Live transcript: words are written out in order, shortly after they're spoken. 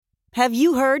Have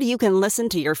you heard you can listen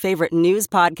to your favorite news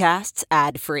podcasts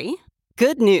ad-free?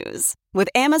 Good news! With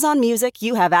Amazon Music,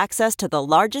 you have access to the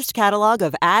largest catalog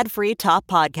of ad-free top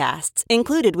podcasts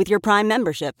included with your Prime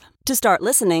membership. To start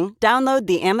listening, download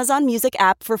the Amazon Music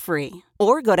app for free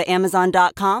or go to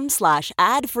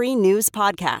amazon.com/ad-free news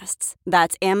podcasts.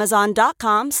 That's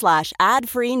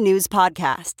amazon.com/ad-free news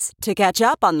podcasts to catch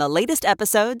up on the latest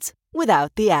episodes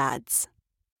without the ads.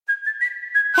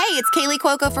 Hey, it's Kaylee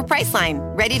Cuoco for Priceline.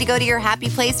 Ready to go to your happy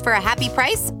place for a happy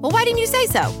price? Well, why didn't you say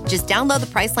so? Just download the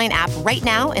Priceline app right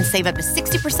now and save up to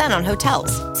 60% on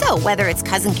hotels. So whether it's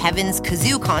Cousin Kevin's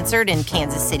Kazoo Concert in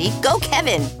Kansas City, go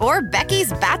Kevin, or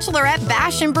Becky's Bachelorette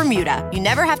Bash in Bermuda, you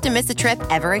never have to miss a trip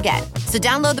ever again. So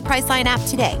download the Priceline app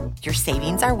today. Your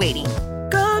savings are waiting.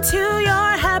 Go to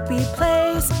your happy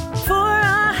place for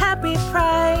a happy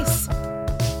price.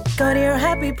 Go to your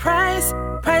happy price,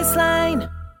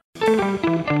 Priceline.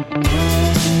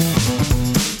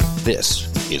 This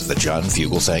is the John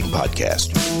Fugelsang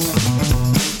Podcast.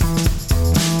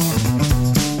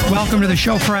 Welcome to the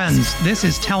show, friends. This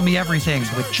is Tell Me Everything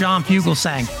with John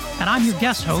Fugelsang, and I'm your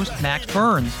guest host, Max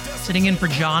Burns, sitting in for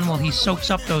John while he soaks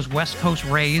up those West Coast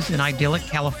rays in idyllic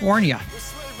California.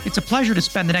 It's a pleasure to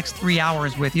spend the next 3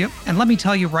 hours with you, and let me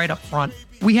tell you right up front,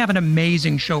 we have an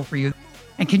amazing show for you.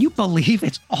 And can you believe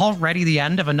it's already the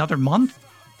end of another month?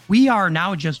 We are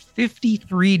now just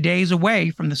 53 days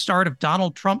away from the start of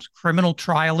Donald Trump's criminal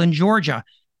trial in Georgia,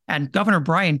 and Governor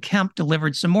Brian Kemp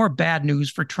delivered some more bad news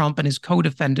for Trump and his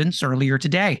co-defendants earlier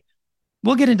today.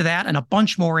 We'll get into that and a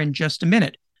bunch more in just a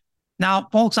minute. Now,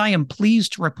 folks, I am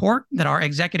pleased to report that our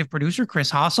executive producer,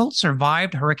 Chris Hassel,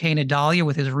 survived Hurricane Idalia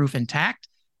with his roof intact.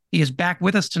 He is back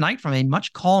with us tonight from a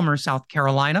much calmer South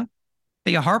Carolina.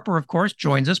 Thea Harper, of course,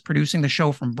 joins us producing the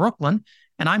show from Brooklyn,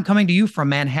 and I'm coming to you from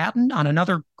Manhattan on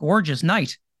another gorgeous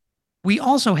night. We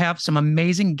also have some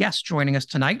amazing guests joining us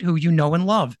tonight who you know and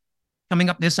love. Coming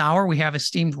up this hour, we have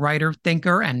esteemed writer,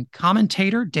 thinker, and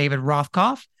commentator David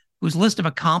Rothkopf, whose list of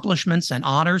accomplishments and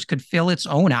honors could fill its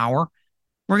own hour.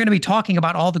 We're going to be talking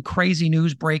about all the crazy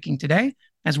news breaking today,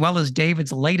 as well as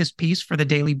David's latest piece for the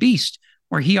Daily Beast,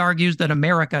 where he argues that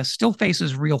America still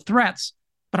faces real threats,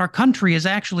 but our country is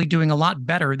actually doing a lot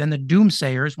better than the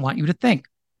doomsayers want you to think.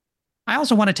 I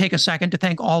also want to take a second to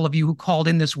thank all of you who called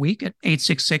in this week at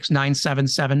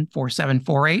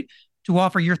 866-977-4748 to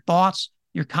offer your thoughts,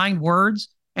 your kind words,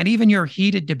 and even your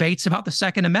heated debates about the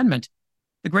Second Amendment.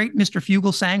 The great Mr.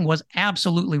 Fugelsang was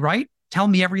absolutely right. Tell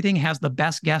Me Everything has the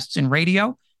best guests in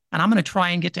radio, and I'm going to try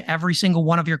and get to every single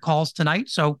one of your calls tonight,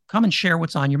 so come and share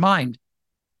what's on your mind.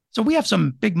 So we have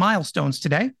some big milestones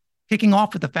today, kicking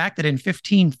off with the fact that in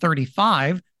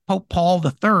 1535, Pope Paul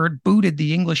III booted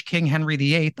the English King Henry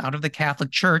VIII out of the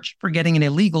Catholic Church for getting an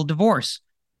illegal divorce.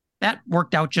 That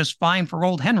worked out just fine for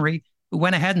old Henry, who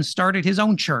went ahead and started his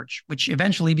own church, which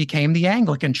eventually became the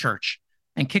Anglican Church,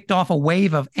 and kicked off a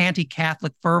wave of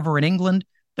anti-Catholic fervor in England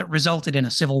that resulted in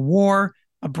a civil war,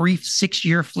 a brief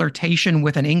 6-year flirtation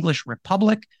with an English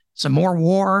republic, some more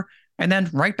war, and then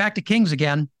right back to kings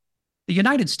again. The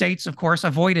United States, of course,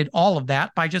 avoided all of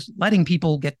that by just letting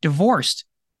people get divorced.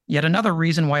 Yet another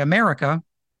reason why America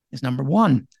is number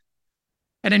one.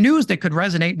 And in news that could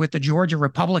resonate with the Georgia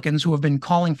Republicans who have been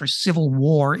calling for civil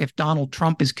war if Donald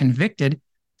Trump is convicted,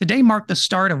 today marked the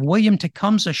start of William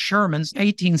Tecumseh Sherman's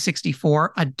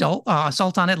 1864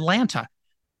 assault on Atlanta.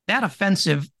 That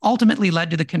offensive ultimately led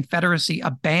to the Confederacy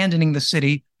abandoning the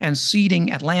city and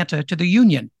ceding Atlanta to the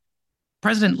Union.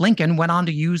 President Lincoln went on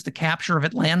to use the capture of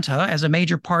Atlanta as a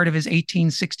major part of his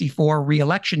 1864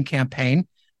 re-election campaign,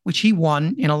 which he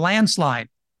won in a landslide,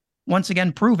 once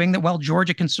again proving that while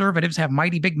Georgia conservatives have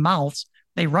mighty big mouths,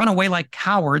 they run away like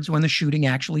cowards when the shooting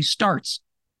actually starts.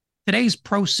 Today's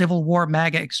pro-Civil War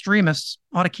MAGA extremists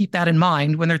ought to keep that in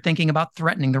mind when they're thinking about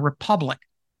threatening the Republic.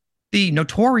 The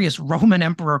notorious Roman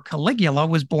Emperor Caligula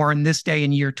was born this day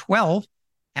in year 12.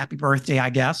 Happy birthday,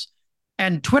 I guess.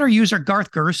 And Twitter user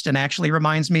Garth Gersten actually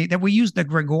reminds me that we use the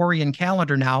Gregorian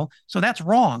calendar now, so that's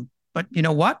wrong. But you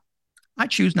know what? I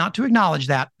choose not to acknowledge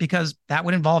that because that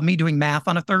would involve me doing math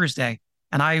on a Thursday,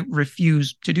 and I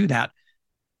refuse to do that.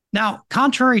 Now,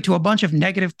 contrary to a bunch of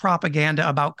negative propaganda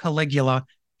about Caligula,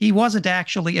 he wasn't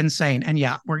actually insane. And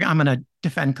yeah, I'm going to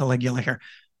defend Caligula here.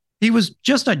 He was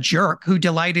just a jerk who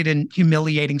delighted in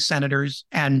humiliating senators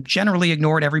and generally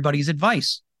ignored everybody's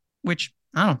advice, which,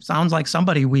 I don't know, sounds like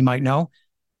somebody we might know.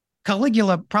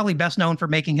 Caligula, probably best known for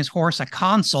making his horse a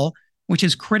consul, which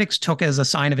his critics took as a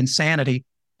sign of insanity.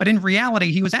 But in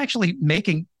reality, he was actually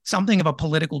making something of a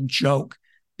political joke,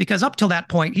 because up till that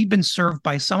point, he'd been served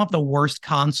by some of the worst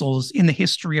consuls in the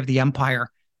history of the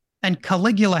empire. And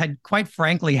Caligula had, quite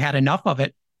frankly, had enough of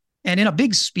it. And in a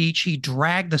big speech, he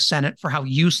dragged the Senate for how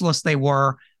useless they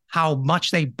were, how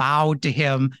much they bowed to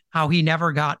him, how he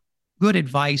never got good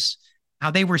advice, how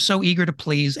they were so eager to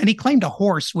please. And he claimed a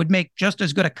horse would make just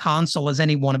as good a consul as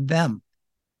any one of them.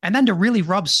 And then to really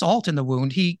rub salt in the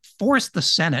wound, he forced the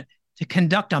Senate to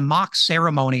conduct a mock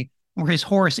ceremony where his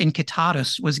horse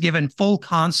Incitatus was given full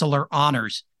consular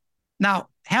honors. Now,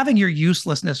 having your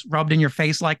uselessness rubbed in your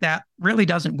face like that really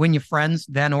doesn't win you friends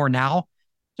then or now.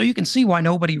 So you can see why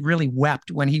nobody really wept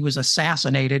when he was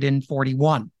assassinated in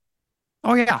 41.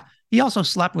 Oh, yeah. He also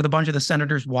slept with a bunch of the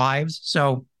senators' wives,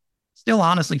 so still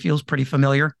honestly feels pretty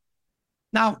familiar.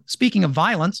 Now, speaking of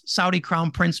violence, Saudi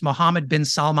Crown Prince Mohammed bin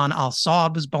Salman Al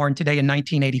Saud was born today in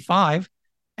 1985.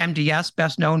 MDS,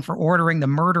 best known for ordering the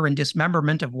murder and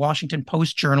dismemberment of Washington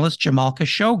Post journalist Jamal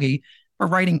Khashoggi for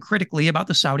writing critically about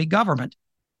the Saudi government.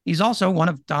 He's also one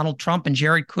of Donald Trump and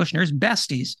Jared Kushner's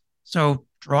besties, so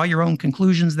draw your own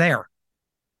conclusions there.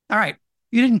 All right,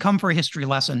 you didn't come for a history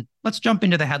lesson. Let's jump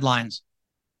into the headlines.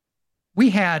 We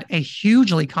had a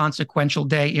hugely consequential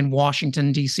day in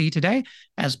Washington, D.C. today,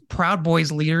 as Proud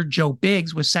Boys leader Joe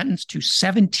Biggs was sentenced to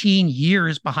 17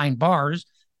 years behind bars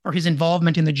for his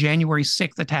involvement in the January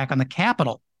 6th attack on the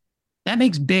Capitol. That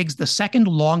makes Biggs the second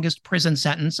longest prison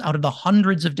sentence out of the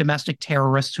hundreds of domestic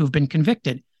terrorists who've been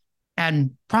convicted.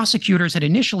 And prosecutors had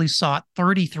initially sought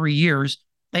 33 years.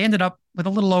 They ended up with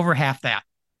a little over half that.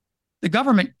 The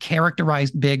government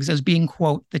characterized Biggs as being,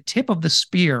 quote, the tip of the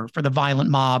spear for the violent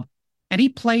mob, and he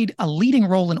played a leading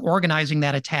role in organizing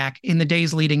that attack in the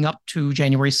days leading up to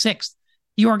January 6th.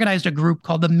 He organized a group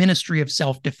called the Ministry of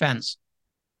Self-Defense.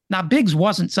 Now, Biggs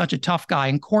wasn't such a tough guy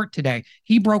in court today.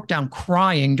 He broke down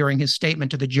crying during his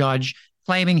statement to the judge,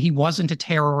 claiming he wasn't a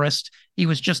terrorist. He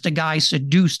was just a guy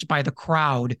seduced by the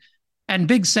crowd. And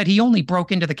Biggs said he only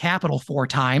broke into the Capitol 4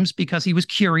 times because he was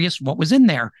curious what was in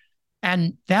there.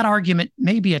 And that argument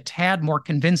may be a tad more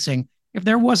convincing if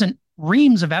there wasn't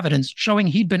reams of evidence showing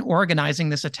he'd been organizing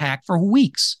this attack for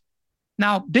weeks.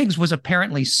 Now, Biggs was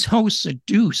apparently so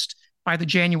seduced by the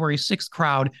January 6th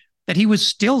crowd that he was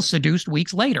still seduced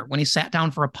weeks later when he sat down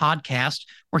for a podcast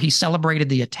where he celebrated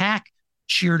the attack,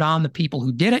 cheered on the people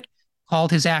who did it,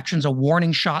 called his actions a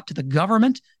warning shot to the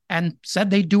government, and said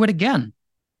they'd do it again.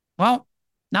 Well,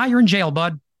 now you're in jail,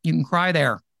 bud. You can cry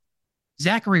there.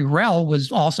 Zachary Rell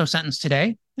was also sentenced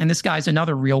today, and this guy's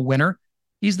another real winner.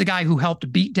 He's the guy who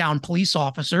helped beat down police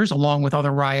officers along with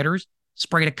other rioters,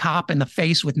 sprayed a cop in the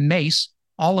face with mace,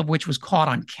 all of which was caught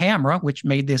on camera, which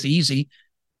made this easy.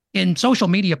 In social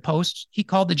media posts, he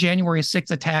called the January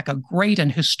 6th attack a great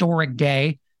and historic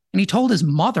day, and he told his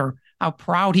mother how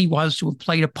proud he was to have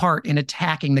played a part in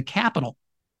attacking the Capitol.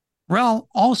 Rell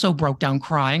also broke down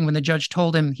crying when the judge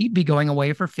told him he'd be going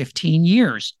away for 15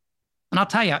 years. And I'll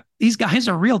tell you, these guys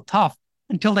are real tough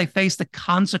until they face the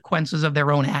consequences of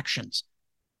their own actions.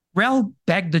 Rell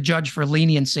begged the judge for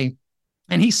leniency,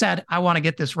 and he said, I want to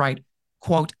get this right,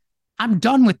 quote, I'm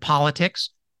done with politics.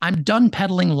 I'm done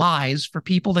peddling lies for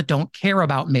people that don't care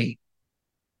about me.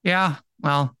 Yeah,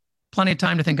 well, plenty of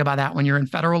time to think about that when you're in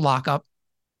federal lockup.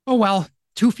 Oh, well,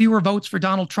 2 fewer votes for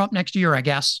Donald Trump next year, I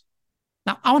guess.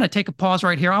 Now, I want to take a pause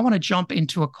right here. I want to jump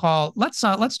into a call.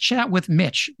 Let's chat with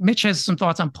Mitch. Mitch has some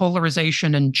thoughts on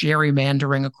polarization and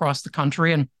gerrymandering across the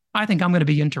country, and I think I'm going to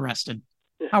be interested.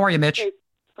 How are you, Mitch? Hey,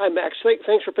 hi, Max.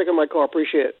 Thanks for picking my call.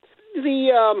 Appreciate it.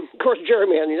 Of course,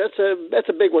 gerrymandering, that's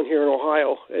a big one here in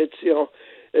Ohio. It's,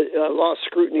 a lot of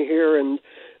scrutiny here and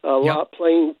a lot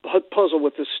playing puzzle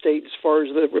with the state as far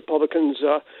as the Republicans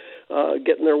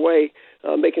getting their way,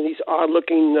 making these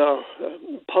odd-looking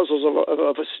puzzles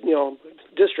of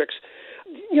districts.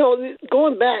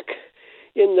 Going back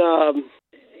in,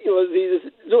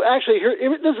 actually, here,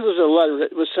 this was a letter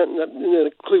that was sent in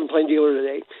the Cleveland Plain Dealer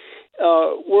today,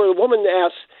 where the woman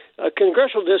asked,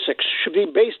 congressional districts should be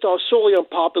based off solely on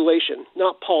population,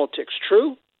 not politics.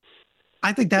 True?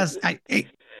 I think that's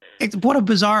what a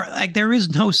bizarre, there is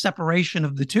no separation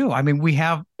of the two. I mean, we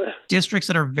have districts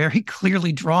that are very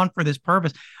clearly drawn for this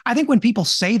purpose. I think when people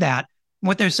say that,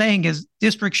 what they're saying is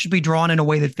districts should be drawn in a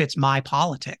way that fits my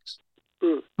politics,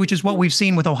 which is what we've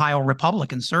seen with Ohio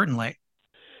Republicans, certainly.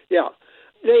 Yeah.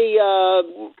 They,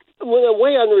 the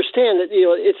way I understand it,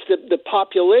 it's the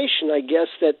population, I guess,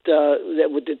 that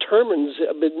would determines,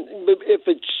 if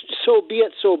it's so be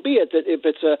it, that if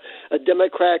it's a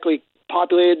democratically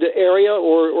populated area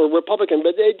or Republican,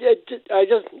 but it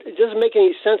doesn't make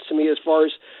any sense to me as far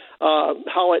as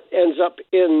how it ends up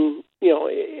in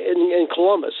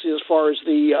Columbus as far as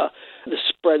the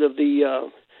spread of the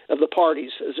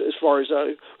parties as far as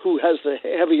who has the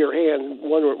heavier hand,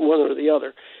 one or the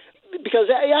other. Because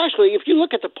actually, if you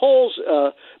look at the polls,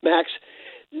 Max,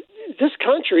 this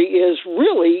country is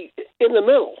really in the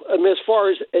middle. I mean, as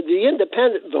far as the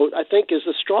independent vote, I think is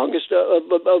the strongest of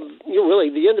really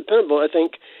the independent vote. I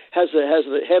think has the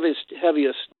heaviest,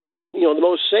 the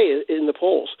most say in the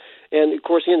polls. And of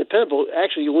course, the independent vote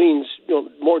actually leans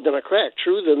more Democratic,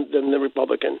 than the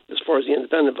Republican as far as the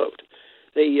independent vote.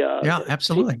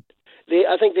 Absolutely.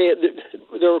 I think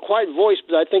they're a quiet voice,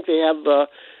 but I think they have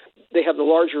the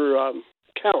larger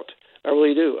count. I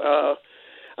really do.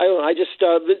 I don't know. I just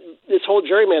this whole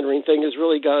gerrymandering thing has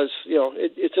really got us.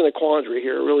 It's in a quandary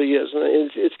here. It really is, and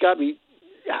it's got to be.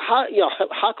 How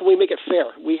can we make it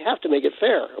fair? We have to make it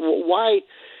fair. Why?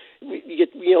 We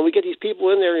get these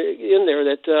people in there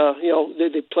that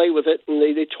they play with it and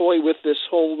they toy with this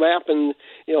whole map, and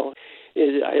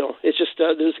it's just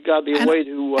there's got to be a way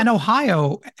to. And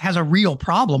Ohio has a real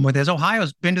problem with this.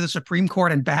 Ohio's been to the Supreme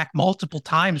Court and back multiple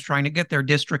times trying to get their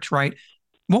districts right.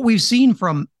 What we've seen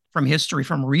from history,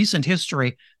 from recent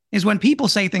history, is when people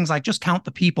say things like just count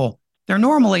the people, they're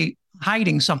normally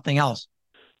hiding something else.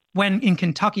 When in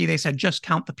Kentucky they said just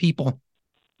count the people,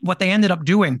 what they ended up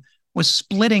doing was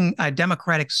splitting a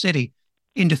Democratic city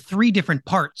into 3 different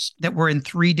parts that were in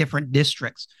 3 different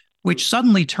districts, which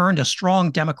suddenly turned a strong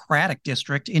Democratic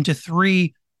district into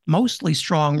 3 mostly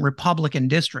strong Republican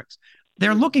districts.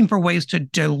 They're looking for ways to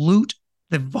dilute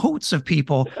the votes of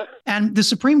people. And the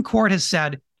Supreme Court has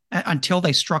said, until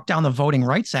they struck down the Voting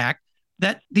Rights Act,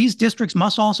 that these districts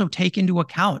must also take into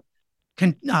account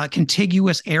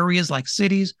contiguous areas like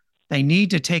cities. They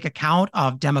need to take account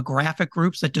of demographic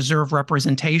groups that deserve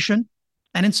representation.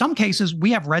 And in some cases,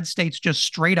 we have red states just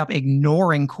straight up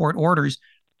ignoring court orders.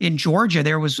 In Georgia,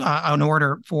 there was an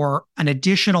order for an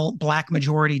additional Black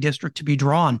majority district to be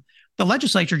drawn. The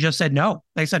legislature just said no.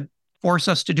 They said, force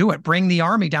us to do it. Bring the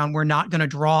army down. We're not going to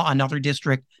draw another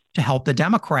district to help the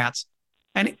Democrats.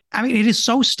 And I mean, it is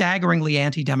so staggeringly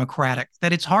anti-democratic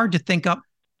that it's hard to think up.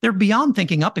 They're beyond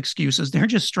thinking up excuses. They're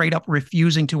just straight up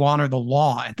refusing to honor the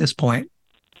law at this point.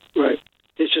 Right.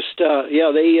 It's just,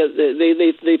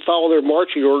 they follow their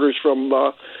marching orders from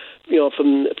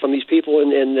these people,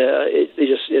 and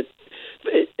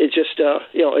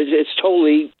it's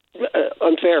totally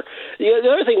unfair. The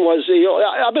other thing was,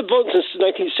 I've been voting since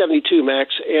 1972,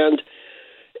 Max, and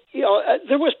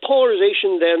there was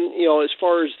polarization then, as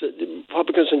far as the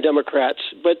Republicans and Democrats,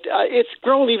 but it's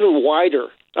grown even wider.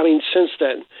 I mean, since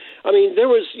then, there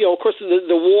was, of course, the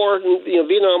war,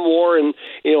 Vietnam War, and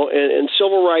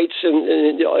civil rights,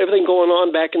 and everything going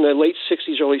on back in the late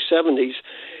 '60s, early '70s.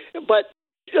 But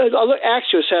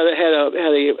Axios had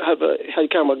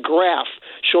kind of a graph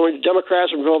showing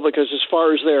Democrats and Republicans as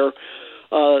far as their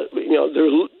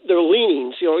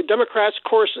leanings. Democrats, of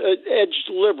course, edged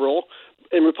liberal,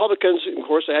 and Republicans, of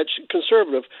course, edged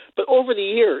conservative. But over the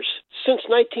years, since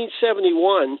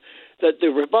 1971. That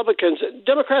the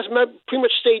Democrats pretty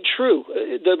much stayed true.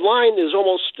 The line is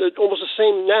almost the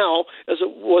same now as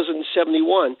it was in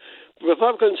 '71.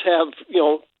 Republicans have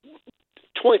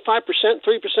 25%,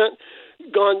 3%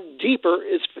 gone deeper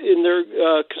in their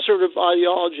conservative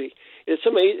ideology. It's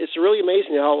amazing. It's really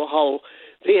amazing how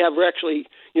they have actually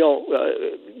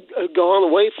gone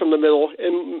away from the middle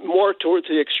and more towards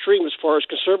the extreme as far as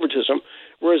conservatism.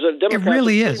 Whereas the Democrats, it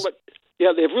really is.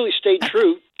 They've really stayed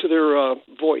true to their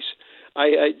voice.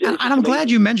 And I'm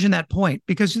glad you mentioned that point,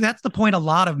 because that's the point a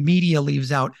lot of media leaves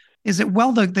out, is that,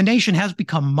 the nation has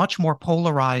become much more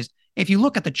polarized. If you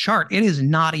look at the chart, it is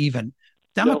not even.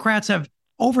 Democrats have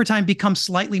over time become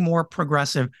slightly more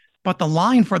progressive, but the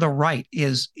line for the right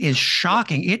is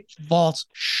shocking. It vaults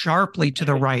sharply to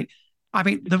the right. I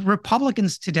mean, the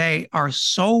Republicans today are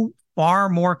so far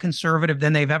more conservative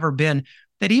than they've ever been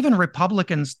that even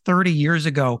Republicans 30 years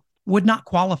ago would not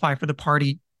qualify for the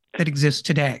party that exists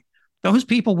today. Those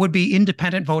people would be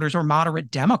independent voters or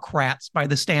moderate Democrats by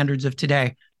the standards of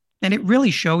today. And it really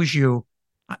shows you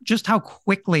just how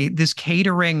quickly this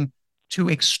catering to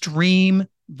extreme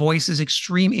voices,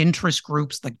 extreme interest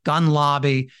groups, the gun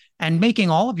lobby, and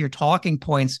making all of your talking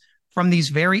points from these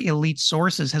very elite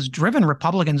sources has driven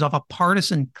Republicans off a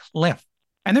partisan cliff.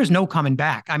 And there's no coming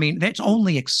back. I mean, it's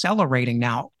only accelerating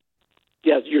now.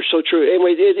 Yeah, you're so true.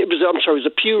 Anyway, it was the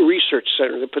Pew Research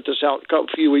Center that put this out a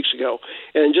few weeks ago,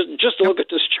 and just to look at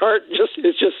this chart,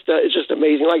 it's just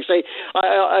amazing. Like I say,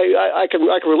 I can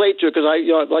relate to it because I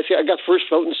got the first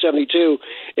vote in '72,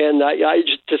 and I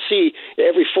just to see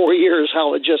every 4 years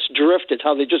how they just drifted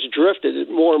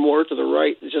more and more to the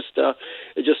right. It's just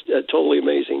totally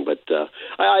amazing. But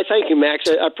I thank you, Max.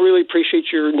 I really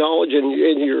appreciate your knowledge and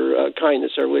your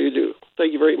kindness. I really do.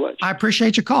 Thank you very much. I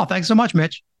appreciate your call. Thanks so much,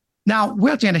 Mitch. Now,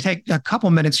 we're going to take a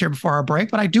couple minutes here before our break,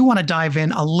 but I do want to dive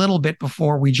in a little bit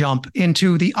before we jump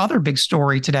into the other big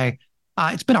story today.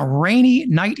 It's been a rainy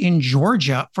night in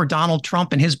Georgia for Donald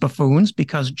Trump and his buffoons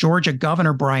because Georgia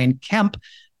Governor Brian Kemp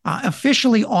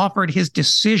officially offered his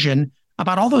decision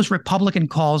about all those Republican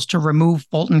calls to remove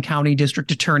Fulton County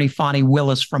District Attorney Fani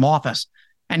Willis from office.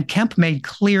 And Kemp made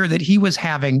clear that he was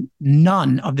having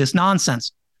none of this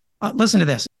nonsense. Listen to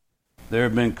this. There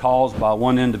have been calls by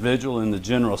one individual in the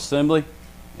General Assembly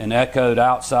and echoed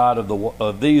outside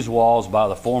of these walls by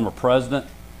the former president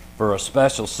for a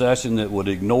special session that would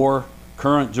ignore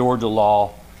current Georgia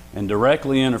law and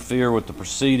directly interfere with the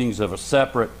proceedings of a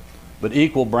separate but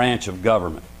equal branch of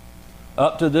government.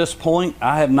 Up to this point,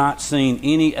 I have not seen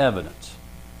any evidence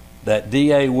that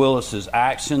D.A. Willis's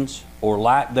actions or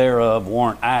lack thereof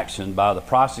warrant action by the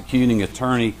Prosecuting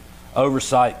Attorney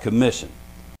Oversight Commission.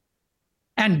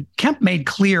 And Kemp made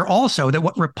clear also that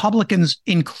what Republicans,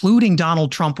 including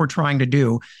Donald Trump, were trying to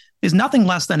do is nothing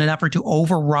less than an effort to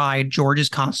override Georgia's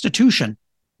Constitution,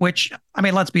 which, I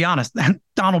mean, let's be honest, that's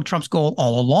Donald Trump's goal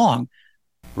all along.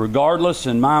 Regardless,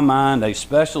 in my mind, a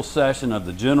special session of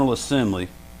the General Assembly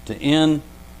to end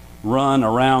run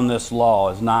around this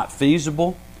law is not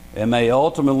feasible and may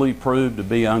ultimately prove to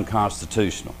be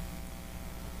unconstitutional.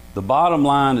 The bottom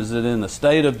line is that in the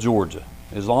state of Georgia,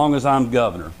 as long as I'm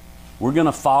governor, we're going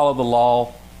to follow the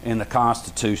law and the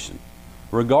Constitution,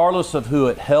 regardless of who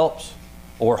it helps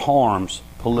or harms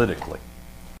politically.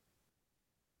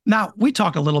 Now, we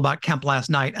talked a little about Kemp last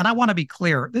night, and I want to be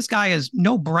clear. This guy is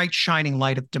no bright, shining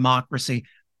light of democracy.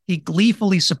 He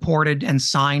gleefully supported and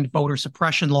signed voter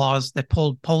suppression laws that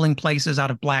pulled polling places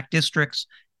out of black districts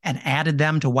and added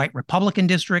them to white Republican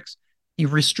districts. He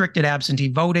restricted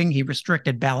absentee voting. He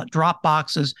restricted ballot drop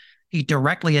boxes. He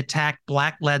directly attacked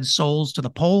Black-led Souls to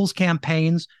the Polls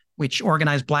campaigns, which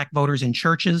organized black voters in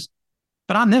churches.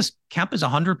 But on this, Kemp is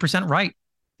 100% right.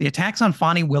 The attacks on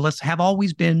Fani Willis have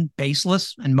always been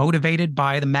baseless and motivated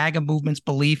by the MAGA movement's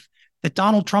belief that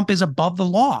Donald Trump is above the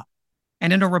law.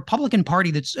 And in a Republican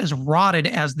Party that's as rotted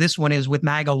as this one is with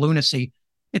MAGA lunacy,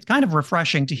 it's kind of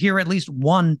refreshing to hear at least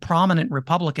one prominent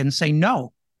Republican say,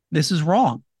 no, this is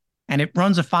wrong. And it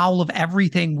runs afoul of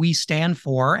everything we stand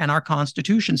for and our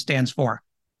Constitution stands for.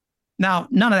 Now,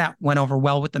 none of that went over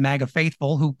well with the MAGA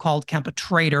faithful, who called Kemp a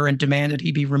traitor and demanded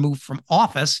he be removed from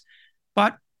office.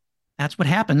 But that's what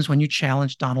happens when you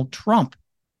challenge Donald Trump.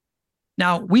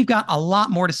 Now, we've got a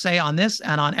lot more to say on this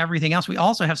and on everything else. We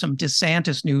also have some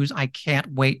DeSantis news I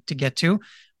can't wait to get to,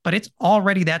 but it's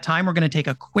already that time. We're going to take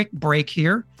a quick break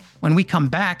here. When we come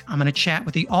back, I'm going to chat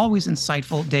with the always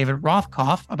insightful David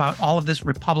Rothkopf about all of this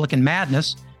Republican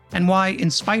madness and why, in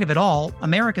spite of it all,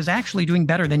 America's actually doing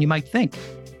better than you might think.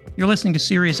 You're listening to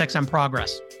SiriusXM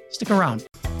Progress. Stick around.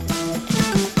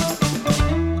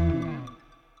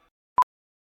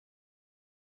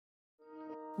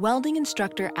 Welding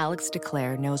instructor Alex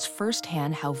DeClaire knows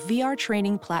firsthand how VR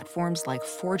training platforms like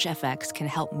ForgeFX can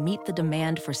help meet the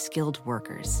demand for skilled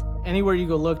workers. Anywhere you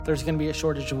go look, there's going to be a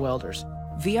shortage of welders.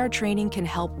 VR training can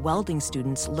help welding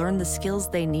students learn the skills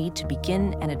they need to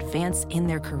begin and advance in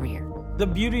their career. The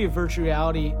beauty of virtual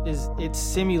reality is it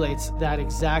simulates that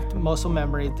exact muscle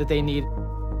memory that they need.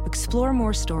 Explore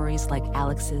more stories like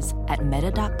Alex's at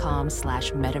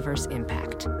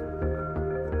meta.com/metaverseimpact.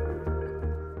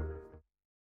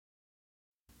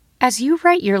 As you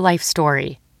write your life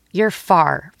story, you're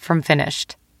far from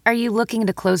finished. Are you looking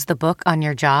to close the book on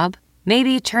your job?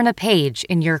 Maybe turn a page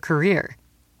in your career?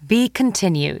 Be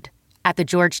continued at the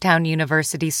Georgetown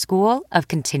University School of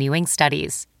Continuing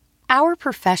Studies. Our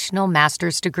professional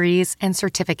master's degrees and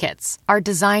certificates are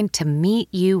designed to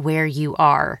meet you where you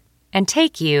are and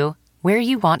take you where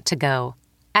you want to go.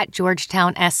 At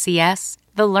Georgetown SCS,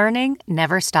 the learning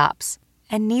never stops,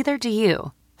 and neither do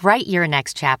you. Write your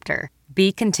next chapter.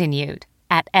 Be continued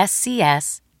at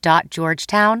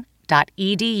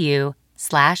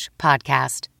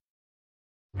scs.georgetown.edu/podcast.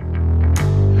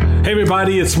 Hey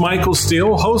everybody, it's Michael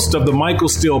Steele, host of the Michael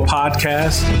Steele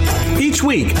Podcast. Each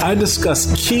week, I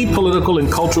discuss key political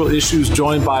and cultural issues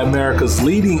joined by America's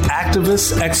leading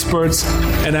activists, experts,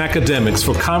 and academics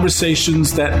for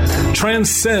conversations that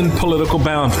transcend political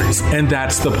boundaries. And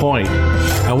that's the point.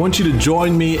 I want you to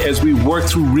join me as we work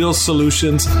through real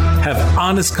solutions, have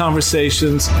honest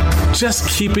conversations, just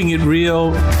keeping it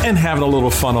real and having a little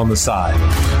fun on the side.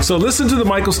 So listen to the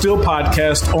Michael Steele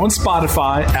Podcast on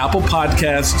Spotify, Apple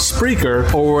Podcasts, Spreaker,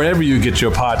 or wherever you get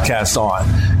your podcasts on,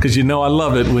 because you know I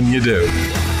love it when you do.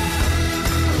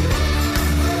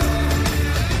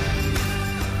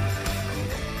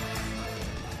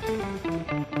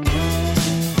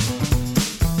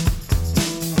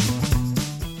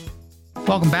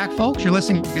 Welcome back, folks. You're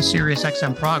listening to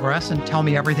SiriusXM Progress and Tell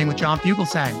Me Everything with John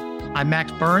Fugelsang. I'm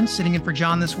Max Burns, sitting in for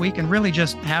John this week and really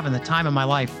just having the time of my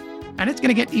life. And it's going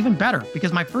to get even better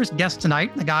because my first guest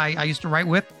tonight, the guy I used to write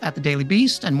with at the Daily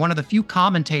Beast and one of the few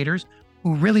commentators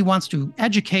who really wants to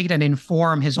educate and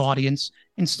inform his audience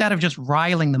instead of just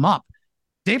riling them up.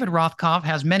 David Rothkopf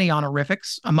has many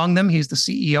honorifics. Among them, he's the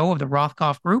CEO of the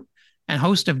Rothkopf Group and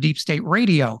host of Deep State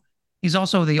Radio. He's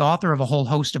also the author of a whole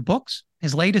host of books.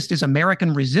 His latest is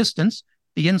American Resistance,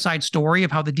 the inside story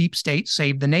of how the deep state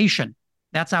saved the nation.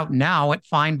 That's out now at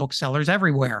fine booksellers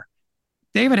everywhere.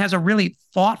 David has a really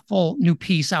thoughtful new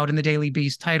piece out in the Daily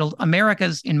Beast titled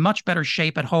America's in Much Better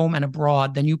Shape at Home and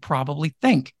Abroad Than You Probably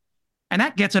Think. And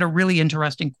that gets at a really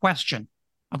interesting question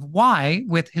of why,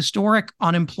 with historic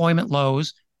unemployment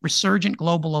lows, resurgent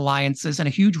global alliances, and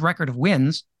a huge record of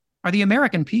wins, are the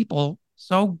American people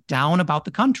so down about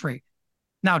the country?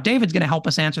 Now, David's going to help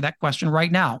us answer that question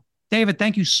right now. David,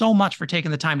 thank you so much for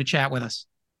taking the time to chat with us.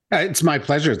 It's my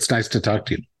pleasure. It's nice to talk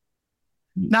to you.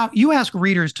 Now, you ask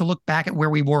readers to look back at where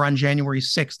we were on January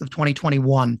 6th of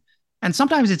 2021. And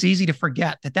sometimes it's easy to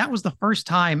forget that that was the first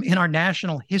time in our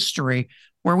national history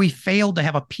where we failed to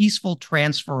have a peaceful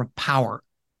transfer of power.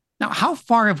 Now, how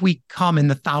far have we come in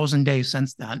the 1,000 days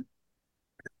since then?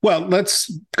 Well, let's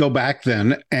go back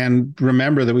then and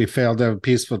remember that we failed to have a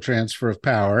peaceful transfer of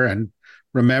power, and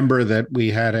remember that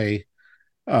we had a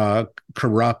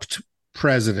corrupt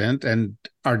president and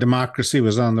our democracy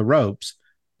was on the ropes.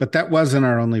 But that wasn't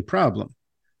our only problem.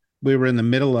 We were in the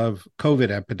middle of COVID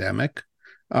epidemic.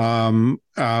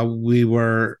 We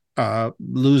were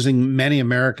losing many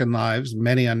American lives,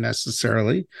 many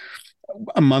unnecessarily,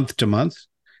 month to month.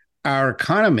 Our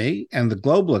economy and the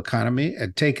global economy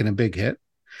had taken a big hit.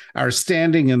 Our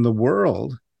standing in the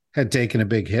world had taken a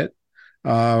big hit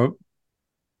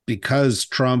because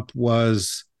Trump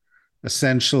was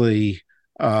essentially,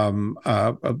 a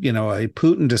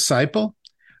Putin disciple,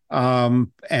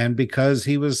 and because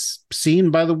he was seen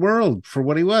by the world for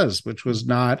what he was, which was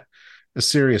not a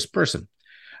serious person.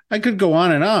 I could go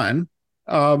on and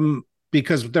on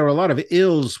because there were a lot of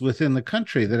ills within the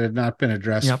country that had not been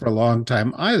addressed for a long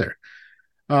time either.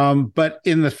 But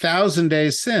in the 1,000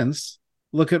 days since,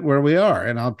 look at where we are.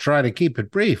 And I'll try to keep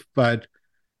it brief, but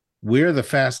we're the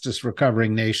fastest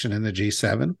recovering nation in the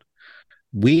G7.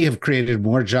 We have created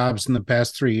more jobs in the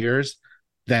past 3 years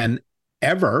than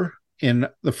ever in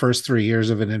the first 3 years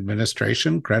of an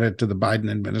administration. Credit to the Biden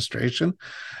administration.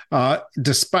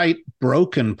 Despite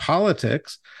broken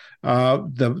politics,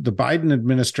 the Biden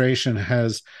administration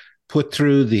has put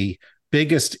through the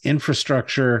biggest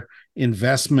infrastructure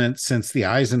investment since the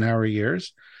Eisenhower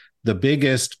years, the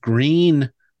biggest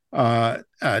green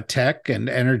tech and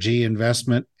energy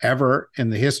investment ever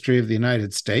in the history of the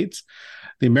United States.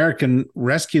 The American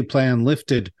Rescue Plan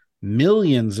lifted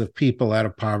millions of people out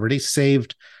of poverty,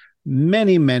 saved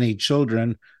many, many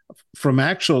children from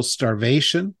actual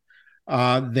starvation.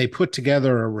 They put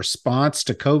together a response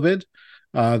to COVID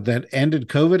that ended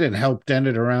COVID and helped end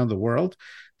it around the world.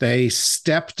 They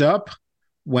stepped up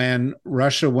when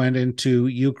Russia went into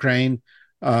Ukraine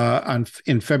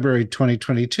in February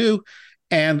 2022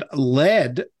 and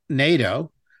led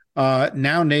NATO.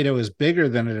 Now NATO is bigger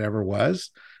than it ever was.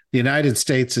 The United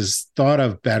States is thought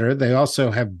of better. They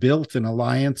also have built an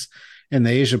alliance in the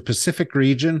Asia-Pacific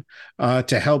region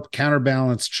to help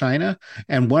counterbalance China.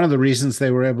 And one of the reasons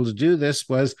they were able to do this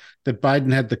was that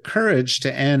Biden had the courage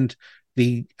to end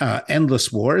the endless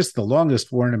wars, the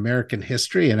longest war in American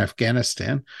history in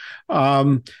Afghanistan.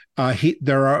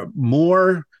 There are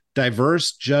more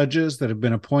diverse judges that have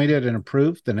been appointed and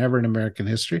approved than ever in American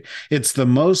history. It's the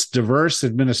most diverse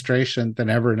administration than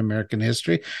ever in American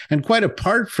history. And quite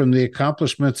apart from the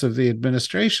accomplishments of the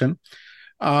administration,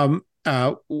 in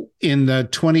the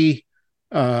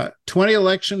 2020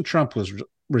 election, Trump was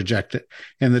rejected.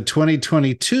 In the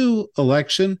 2022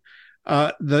 election,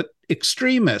 the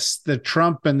extremists that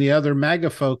Trump and the other MAGA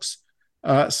folks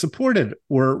supported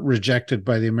were rejected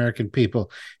by the American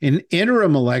people. In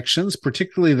interim elections,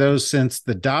 particularly those since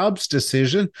the Dobbs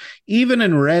decision, even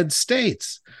in red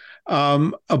states,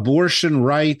 abortion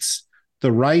rights,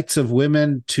 the rights of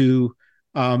women to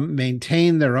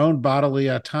maintain their own bodily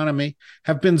autonomy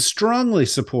have been strongly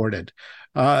supported.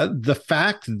 The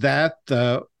fact that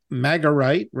the MAGA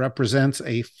right represents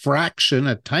a fraction,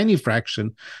 a tiny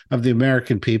fraction of the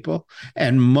American people,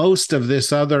 and most of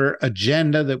this other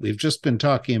agenda that we've just been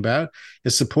talking about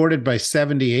is supported by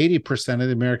 70-80% of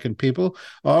the American people,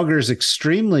 augurs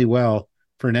extremely well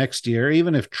for next year.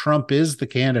 Even if Trump is the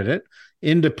candidate,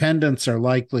 independents are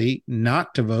likely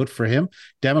not to vote for him.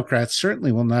 Democrats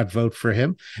certainly will not vote for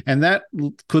him. And that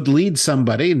could lead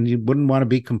somebody, and you wouldn't want to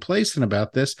be complacent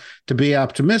about this, to be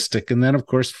optimistic. And then, of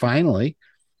course, finally,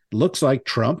 looks like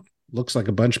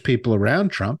a bunch of people around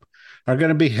Trump are going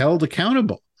to be held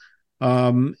accountable.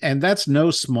 And that's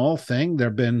no small thing. There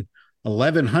have been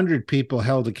 1,100 people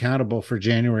held accountable for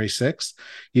January 6th.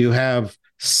 You have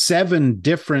 7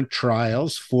 different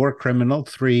trials, 4 criminal,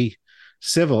 3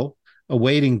 civil,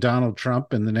 awaiting Donald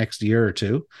Trump in the next year or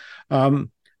two.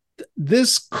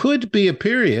 This could be a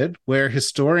period where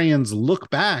historians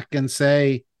look back and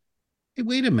say, hey,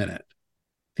 wait a minute.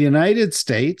 The United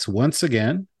States, once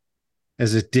again,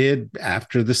 as it did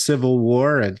after the Civil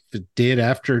War, as it did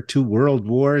after 2 world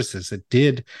wars, as it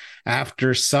did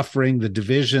after suffering the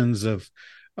divisions of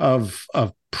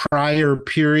prior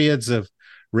periods of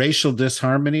racial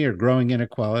disharmony or growing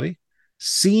inequality,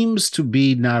 seems to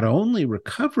be not only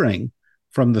recovering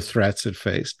from the threats it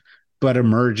faced, but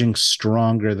emerging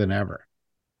stronger than ever.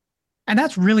 And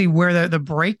that's really where the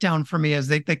breakdown for me is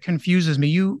that confuses me.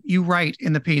 You write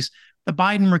in the piece, the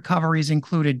Biden recoveries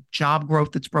included job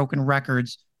growth that's broken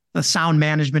records, the sound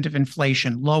management of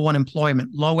inflation, low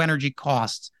unemployment, low energy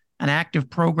costs, an active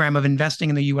program of investing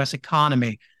in the U.S.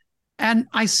 economy. And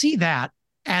I see that.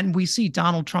 And we see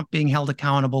Donald Trump being held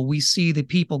accountable. We see the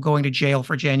people going to jail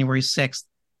for January 6th.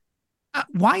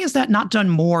 Why is that not done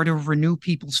more to renew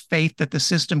people's faith that the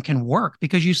system can work?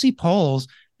 Because you see polls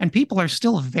and people are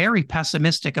still very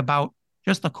pessimistic about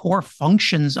just the core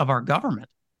functions of our government.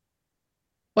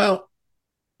 Well,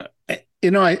 I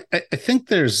think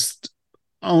there's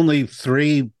only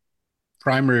 3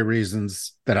 primary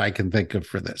reasons that I can think of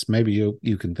for this. Maybe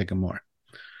you can think of more.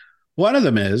 One of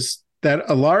them is that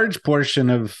a large portion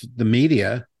of the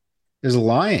media is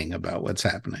lying about what's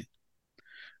happening.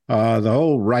 The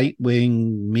whole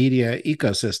right-wing media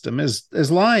ecosystem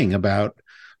is lying about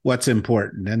what's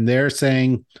important. And they're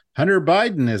saying Hunter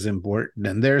Biden is important.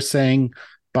 And they're saying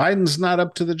Biden's not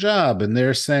up to the job. And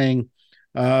they're saying,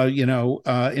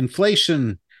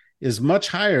 inflation is much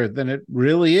higher than it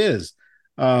really is.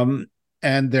 And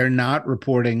they're not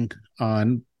reporting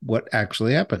on what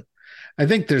actually happened. I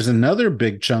think there's another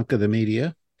big chunk of the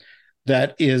media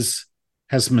that has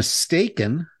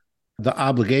mistaken the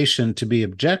obligation to be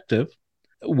objective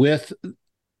with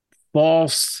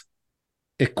false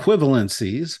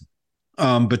equivalencies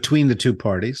between the 2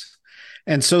 parties.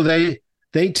 And so they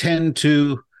tend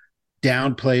to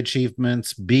downplay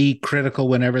achievements, be critical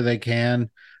whenever they can,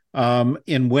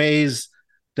 in ways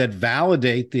that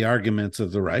validate the arguments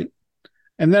of the right.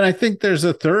 And then I think there's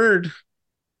a third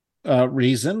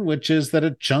reason, which is that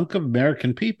a chunk of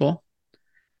American people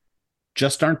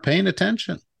just aren't paying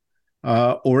attention,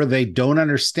 or they don't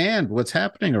understand what's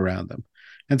happening around them.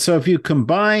 And so if you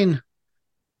combine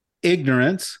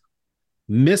ignorance,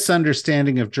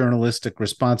 misunderstanding of journalistic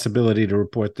responsibility to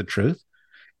report the truth,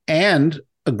 and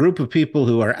a group of people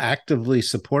who are actively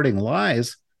supporting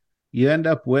lies, you end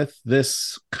up with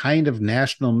this kind of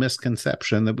national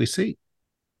misconception that we see.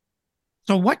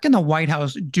 So what can the White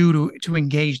House do to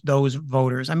engage those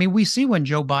voters? I mean, we see when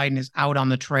Joe Biden is out on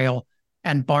the trail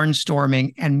and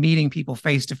barnstorming and meeting people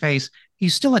face to face,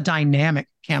 he's still a dynamic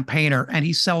campaigner and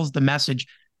he sells the message.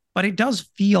 But it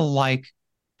does feel like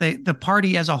the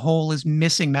party as a whole is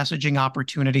missing messaging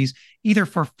opportunities, either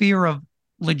for fear of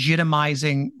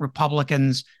legitimizing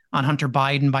Republicans on Hunter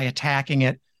Biden by attacking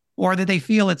it, or that they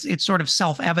feel it's sort of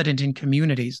self-evident in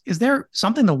communities. Is there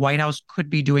something the White House could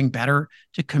be doing better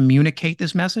to communicate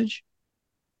this message?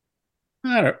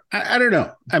 I don't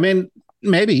know. I mean,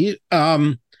 maybe.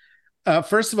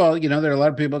 First of all, there are a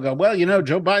lot of people who go, well,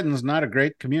 Joe Biden's not a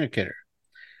great communicator.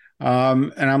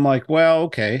 And I'm like, well,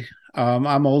 okay.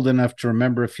 I'm old enough to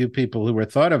remember a few people who were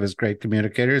thought of as great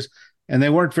communicators, and they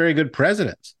weren't very good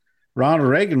presidents. Ronald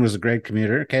Reagan was a great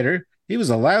communicator. He was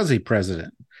a lousy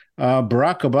president.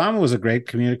 Barack Obama was a great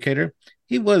communicator.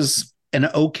 He was an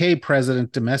okay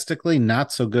president domestically,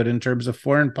 not so good in terms of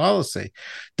foreign policy.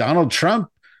 Donald Trump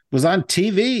was on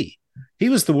TV. He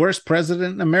was the worst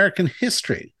president in American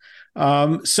history.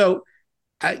 I'm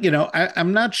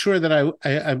not sure that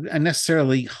I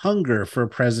necessarily hunger for a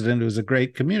president who's a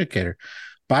great communicator.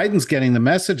 Biden's getting the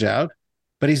message out,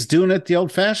 but he's doing it the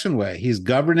old-fashioned way. He's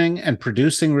governing and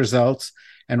producing results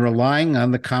and relying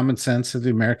on the common sense of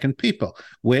the American people,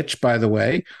 which, by the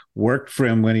way, worked for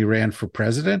him when he ran for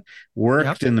president,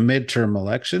 worked in the midterm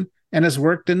election, and has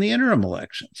worked in the interim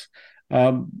elections.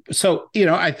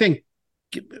 I think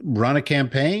run a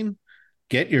campaign,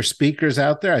 get your speakers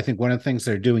out there. I think one of the things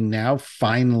they're doing now,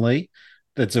 finally,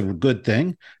 that's a good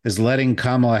thing, is letting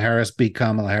Kamala Harris be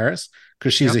Kamala Harris,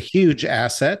 because she's a huge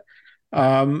asset.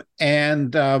 I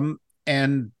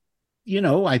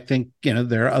think,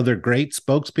 there are other great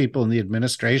spokespeople in the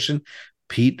administration,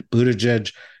 Pete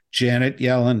Buttigieg, Janet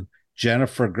Yellen,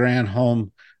 Jennifer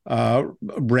Granholm,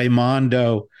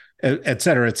 Raimondo, et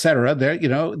cetera, et cetera.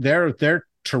 They're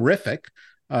terrific.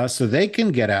 so they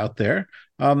can get out there.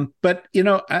 But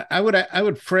I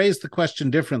would phrase the question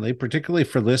differently, particularly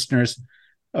for listeners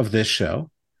of this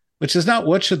show, which is not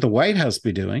what should the White House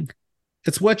be doing?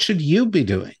 It's what should you be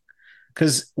doing?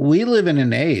 Because we live in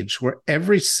an age where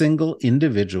every single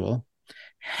individual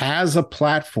has a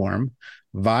platform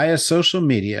via social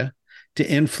media to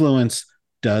influence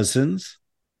dozens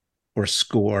or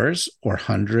scores or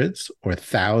hundreds or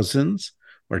thousands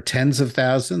or tens of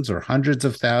thousands or hundreds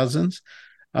of thousands,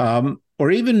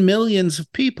 or even millions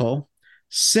of people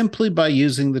simply by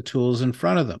using the tools in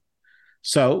front of them.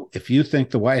 So if you think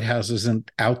the White House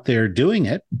isn't out there doing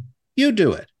it, you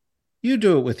do it. You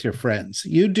do it with your friends.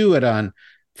 You do it on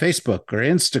Facebook or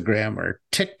Instagram or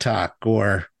TikTok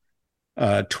or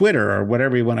Twitter or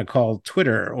whatever you want to call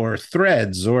Twitter or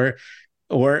Threads or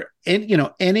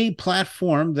any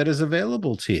platform that is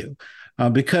available to you,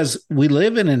 because we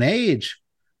live in an age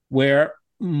where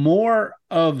more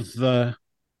of the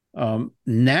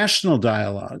national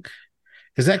dialogue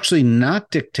is actually not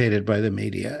dictated by the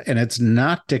media, and it's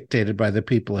not dictated by the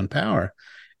people in power.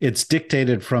 It's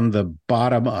dictated from the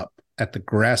bottom up at the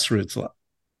grassroots level.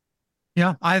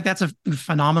 Yeah, that's a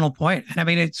phenomenal point. And I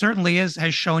mean, it certainly has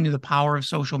shown you the power of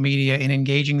social media in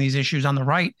engaging these issues on the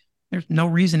right. There's no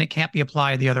reason it can't be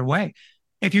applied the other way.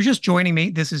 If you're just joining me,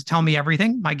 this is Tell Me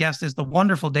Everything. My guest is the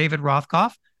wonderful David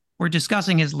Rothkopf. We're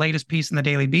discussing his latest piece in the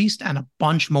Daily Beast and a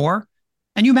bunch more.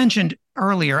 And you mentioned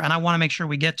earlier, and I want to make sure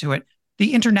we get to it,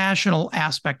 the international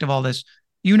aspect of all this.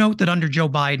 You note that under Joe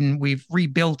Biden, we've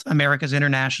rebuilt America's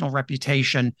international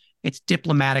reputation, its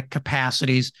diplomatic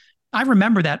capacities. I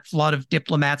remember that flood of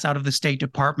diplomats out of the State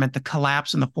Department, the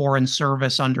collapse in the Foreign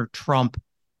Service under Trump.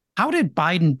 How did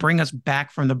Biden bring us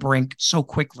back from the brink so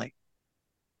quickly?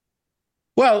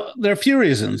 Well, there are a few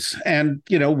reasons. And,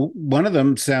 one of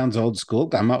them sounds old school.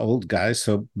 I'm an old guy,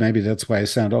 so maybe that's why I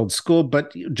sound old school.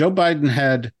 But Joe Biden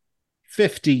had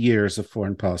 50 years of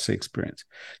foreign policy experience.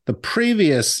 The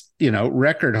previous,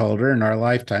 record holder in our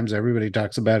lifetimes, everybody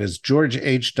talks about, is George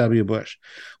H.W. Bush.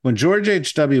 When George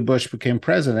H.W. Bush became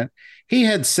president, he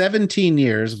had 17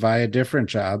 years via different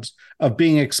jobs of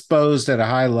being exposed at a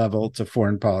high level to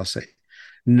foreign policy.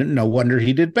 No wonder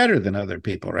he did better than other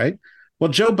people, right? Well,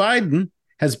 Joe Biden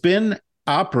has been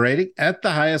operating at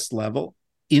the highest level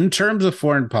in terms of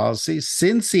foreign policy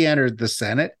since he entered the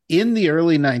Senate in the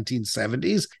early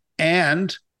 1970s.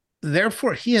 And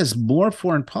therefore, he has more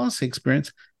foreign policy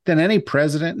experience than any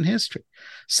president in history.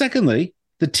 Secondly,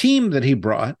 the team that he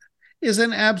brought is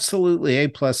an absolutely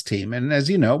A-plus team. And as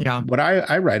you know, what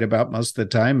I write about most of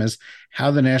the time is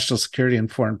how the national security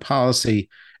and foreign policy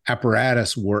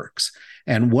apparatus works.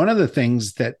 And one of the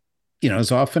things that,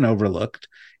 is often overlooked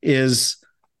is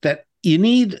that you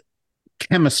need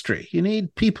chemistry. You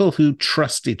need people who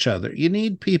trust each other. You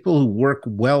need people who work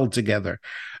well together.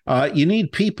 You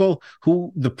need people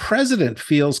who the president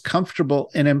feels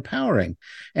comfortable in empowering.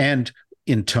 And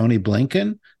in Tony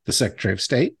Blinken, the Secretary of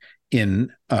State,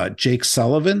 in Jake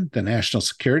Sullivan, the National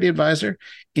Security Advisor,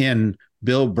 in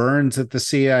Bill Burns at the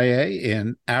CIA,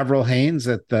 in Avril Haines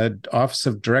at the Office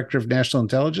of Director of National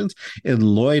Intelligence, in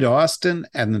Lloyd Austin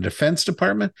and the Defense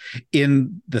Department,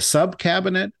 in the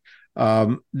sub-cabinet.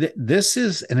 This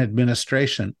is an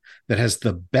administration that has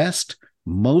the best,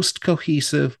 most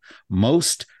cohesive,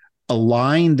 most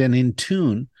aligned and in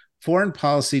tune foreign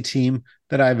policy team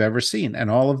that I've ever seen.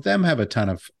 And all of them have a ton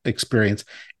of experience.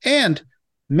 And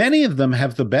many of them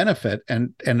have the benefit,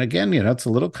 and again, it's a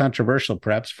little controversial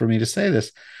perhaps for me to say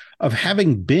this, of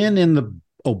having been in the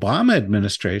Obama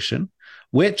administration,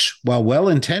 which, while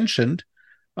well-intentioned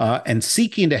and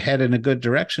seeking to head in a good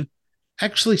direction,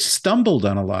 actually stumbled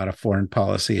on a lot of foreign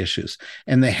policy issues.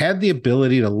 And they had the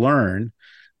ability to learn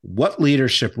what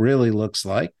leadership really looks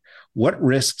like, what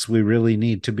risks we really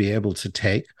need to be able to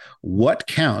take, what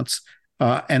counts,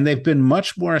 and they've been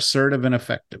much more assertive and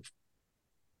effective.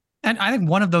 And I think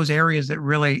one of those areas that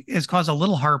really has caused a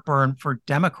little heartburn for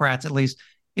Democrats, at least,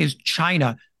 is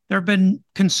China. There have been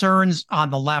concerns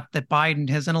on the left that Biden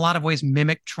has, in a lot of ways,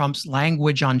 mimicked Trump's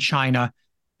language on China,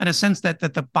 in a sense that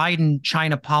the Biden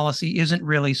China policy isn't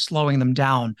really slowing them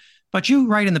down. But you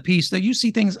write in the piece that you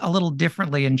see things a little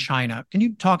differently in China. Can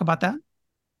you talk about that?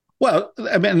 Well,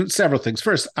 I mean, several things.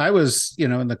 First, I was,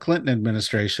 in the Clinton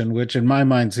administration, which in my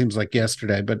mind seems like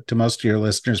yesterday, but to most of your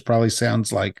listeners probably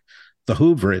sounds like the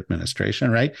Hoover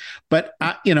administration, right? But,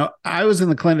 I was in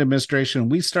the Clinton administration.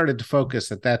 We started to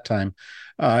focus at that time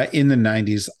in the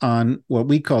 90s on what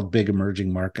we called big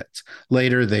emerging markets.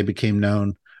 Later, they became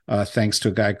known, thanks to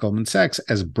a guy, Goldman Sachs,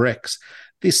 as BRICS.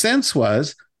 The sense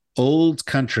was old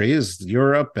countries,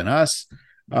 Europe and us,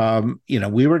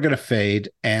 we were going to fade.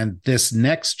 And this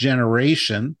next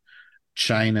generation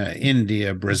China,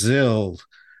 India, Brazil,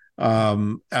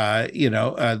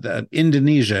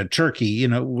 Indonesia, Turkey,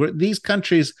 these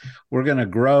countries were going to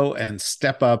grow and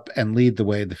step up and lead the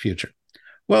way of the future.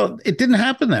 Well, it didn't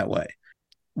happen that way.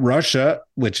 Russia,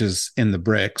 which is in the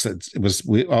BRICS,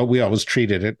 we always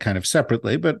treated it kind of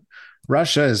separately, but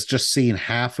Russia has just seen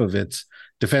half of its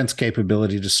defense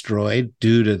capability destroyed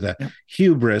due to the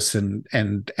hubris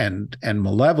and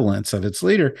malevolence of its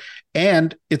leader,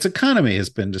 and its economy has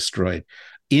been destroyed.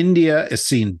 India is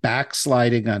seen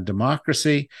backsliding on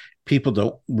democracy. People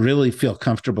don't really feel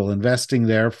comfortable investing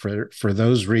there for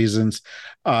those reasons.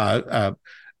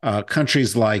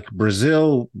 Countries like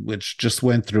Brazil, which just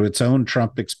went through its own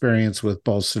Trump experience with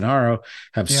Bolsonaro,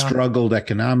 have struggled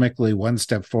economically, one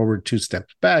step forward, two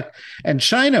steps back. And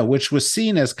China, which was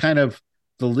seen as kind of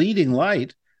the leading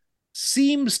light,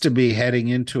 seems to be heading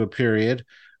into a period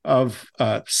of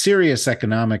serious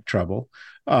economic trouble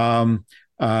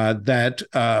that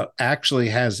actually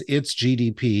has its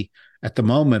GDP at the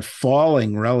moment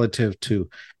falling relative to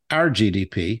our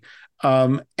GDP.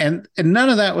 And none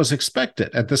of that was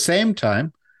expected. At the same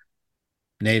time,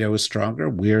 NATO is stronger.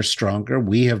 We're stronger.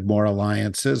 We have more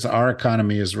alliances. Our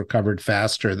economy has recovered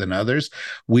faster than others.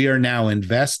 We are now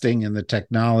investing in the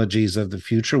technologies of the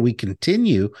future. We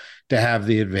continue to have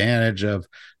the advantage of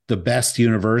the best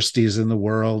universities in the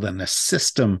world and a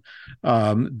system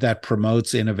that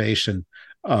promotes innovation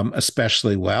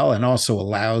especially well, and also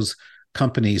allows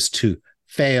companies to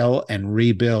fail and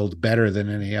rebuild better than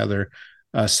any other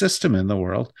system in the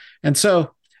world. And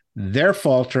so they're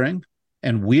faltering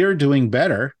and we're doing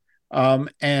better. I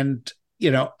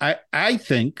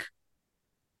think,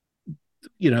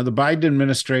 the Biden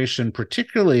administration,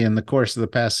 particularly in the course of the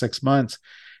past 6 months,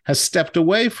 has stepped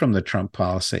away from the Trump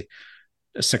policy.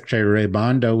 Secretary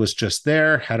Raimondo was just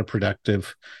there, had a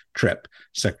productive trip.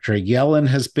 Secretary Yellen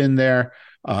has been there.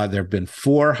 There have been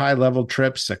 4 high-level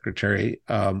trips. Secretary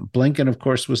Blinken, of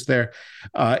course, was there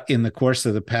in the course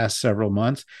of the past several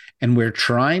months. And we're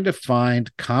trying to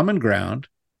find common ground,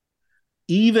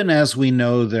 even as we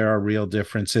know there are real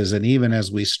differences and even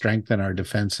as we strengthen our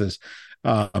defenses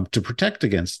to protect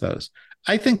against those.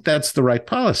 I think that's the right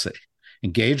policy.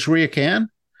 Engage where you can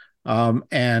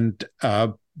and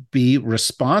be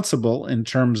responsible in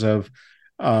terms of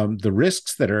the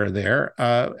risks that are there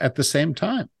at the same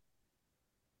time.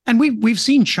 And we've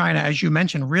seen China, as you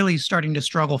mentioned, really starting to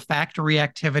struggle. Factory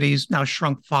activities now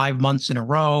shrunk 5 months in a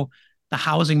row. The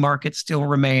housing market still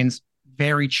remains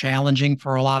very challenging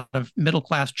for a lot of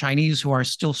middle-class Chinese who are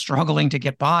still struggling to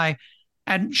get by.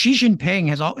 And Xi Jinping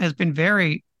has been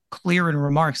very clear in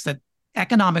remarks that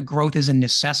economic growth is a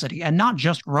necessity, and not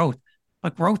just growth,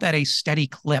 but growth at a steady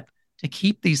clip to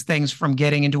keep these things from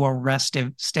getting into a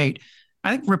restive state.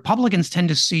 I think Republicans tend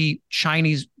to see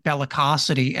Chinese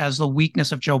bellicosity as the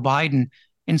weakness of Joe Biden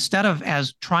instead of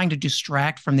as trying to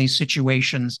distract from these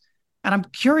situations. And I'm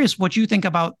curious what you think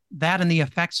about that and the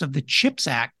effects of the CHIPS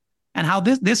Act and how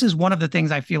this is one of the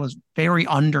things I feel is very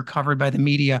undercovered by the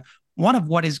media. One of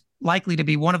what is likely to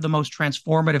be one of the most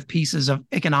transformative pieces of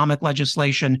economic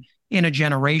legislation in a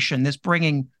generation, this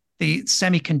bringing the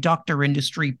semiconductor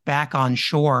industry back on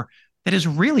shore, that has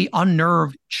really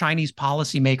unnerved Chinese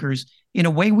policymakers in a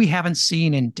way we haven't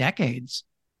seen in decades.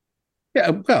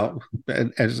 Yeah, well,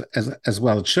 as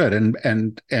well it should.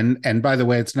 And by the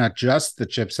way, it's not just the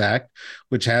CHIPS Act,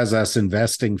 which has us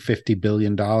investing $50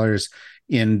 billion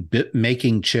in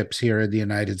making chips here in the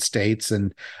United States.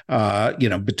 And,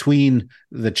 between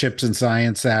the CHIPS and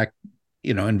Science Act,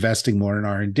 investing more in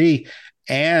R&D,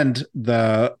 and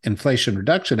the Inflation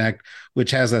Reduction Act,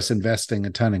 which has us investing a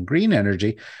ton in green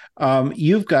energy,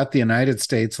 you've got the United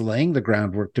States laying the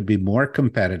groundwork to be more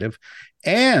competitive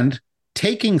and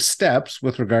taking steps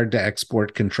with regard to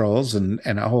export controls and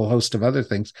a whole host of other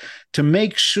things to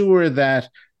make sure that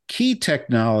key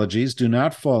technologies do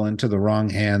not fall into the wrong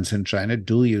hands in China,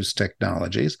 dual-use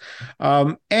technologies.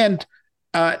 And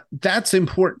that's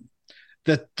important.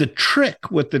 The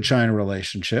trick with the China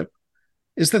relationship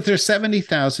is that there's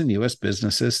 70,000 U.S.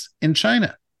 businesses in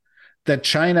China, that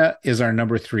China is our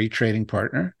number 3 trading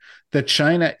partner, that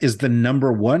China is the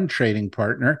number 1 trading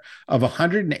partner of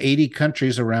 180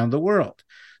 countries around the world.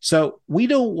 So we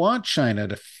don't want China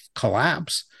to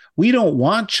collapse. We don't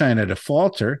want China to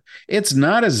falter. It's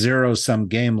not a zero-sum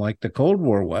game like the Cold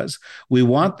War was. We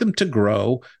want them to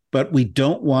grow, but we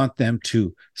don't want them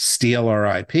to steal our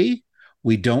IP.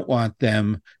 We don't want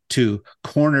them to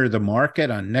corner the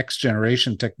market on next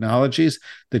generation technologies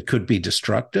that could be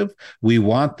destructive. We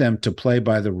want them to play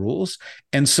by the rules.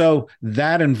 And so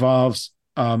that involves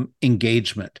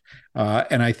engagement.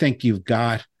 And I think you've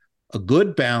got a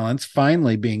good balance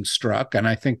finally being struck. And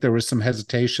I think there was some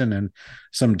hesitation and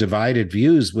some divided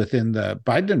views within the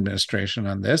Biden administration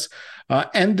on this.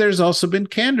 And there's also been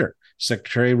candor.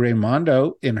 Secretary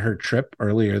Raimondo, in her trip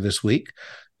earlier this week,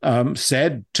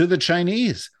 said to the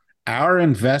Chinese, our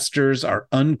investors are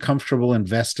uncomfortable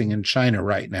investing in China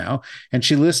right now. And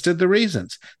she listed the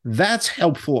reasons. That's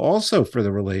helpful also for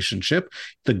the relationship.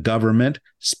 The government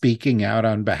speaking out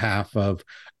on behalf of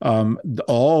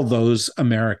all those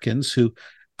Americans who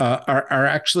are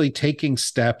actually taking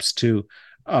steps to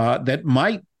that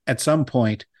might at some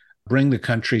point bring the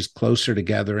countries closer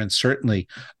together and certainly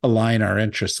align our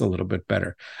interests a little bit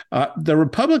better. The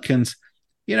Republicans,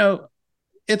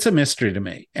 it's a mystery to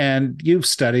me, and you've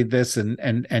studied this,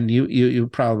 and you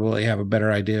probably have a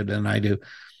better idea than I do.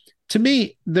 To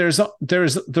me, there's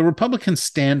the Republicans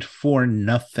stand for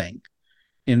nothing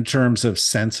in terms of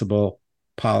sensible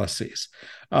policies.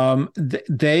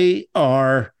 They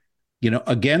are,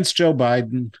 against Joe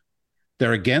Biden.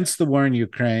 They're against the war in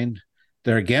Ukraine.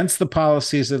 They're against the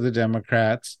policies of the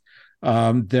Democrats.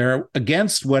 They're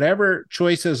against whatever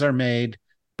choices are made,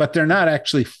 but they're not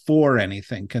actually for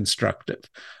anything constructive.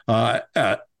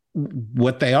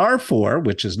 What they are for,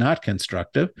 which is not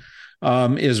constructive,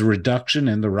 is reduction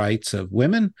in the rights of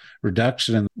women,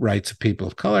 reduction in the rights of people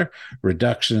of color,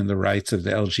 reduction in the rights of the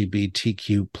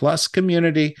LGBTQ plus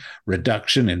community,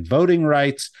 reduction in voting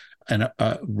rights, and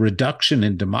a reduction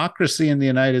in democracy in the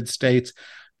United States.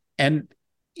 And,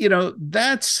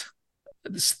 that's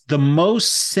the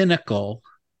most cynical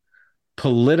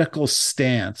political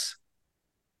stance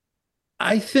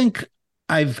I think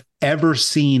I've ever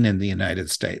seen in the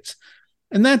United States.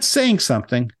 And that's saying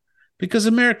something, because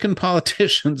American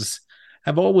politicians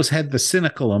have always had the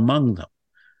cynical among them.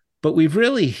 But we've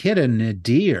really hit a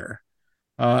nadir.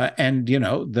 And,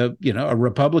 a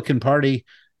Republican Party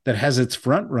that has its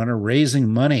front runner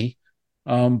raising money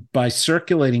by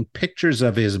circulating pictures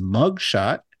of his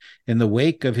mugshot in the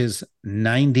wake of his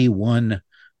 91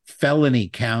 felony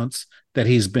counts that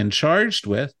he's been charged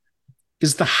with,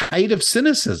 is the height of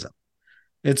cynicism.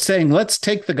 It's saying, let's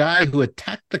take the guy who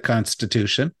attacked the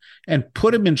Constitution and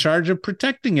put him in charge of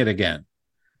protecting it again.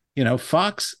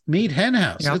 Fox meet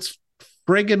henhouse. Yep. It's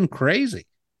friggin' crazy.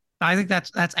 I think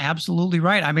that's absolutely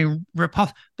right. I mean,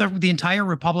 the entire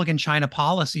Republican China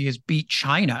policy is beat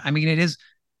China. I mean, it is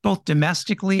both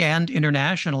domestically and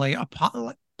internationally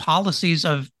policies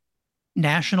of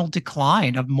national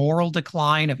decline, of moral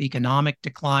decline, of economic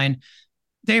decline.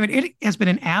 David, it has been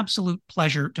an absolute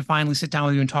pleasure to finally sit down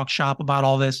with you and talk shop about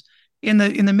all this. In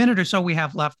the minute or so we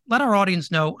have left, let our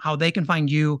audience know how they can find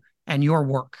you and your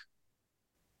work.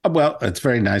 Well, it's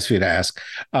very nice of you to ask.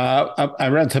 I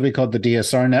run something called the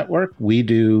DSR Network. We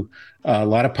do a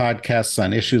lot of podcasts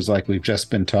on issues like we've just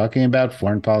been talking about: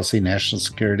 foreign policy, national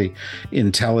security,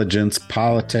 intelligence,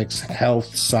 politics,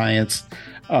 health, science,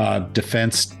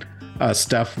 defense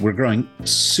stuff. We're growing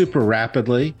super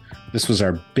rapidly. This was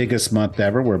our biggest month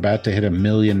ever. We're about to hit 1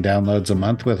 million downloads a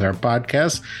month with our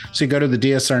podcast. So you go to the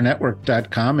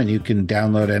dsrnetwork.com and you can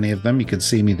download any of them. You can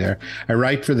see me there. I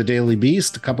write for the Daily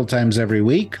Beast a couple times every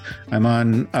week. I'm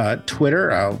on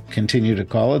Twitter. I'll continue to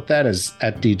call it that, as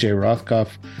at DJ Rothkopf.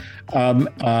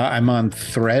 I'm on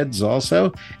Threads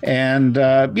also. And,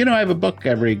 I have a book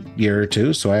every year or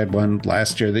two. So I had one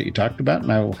last year that you talked about,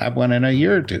 and I will have one in a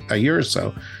year or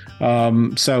so.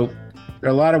 So there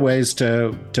are a lot of ways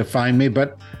to find me,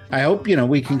 but I hope,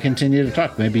 we can continue to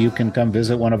talk. Maybe you can come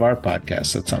visit one of our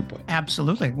podcasts at some point.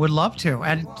 Absolutely. Would love to.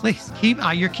 And please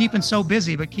you're keeping so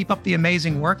busy, but keep up the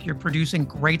amazing work. You're producing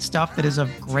great stuff that is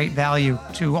of great value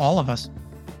to all of us.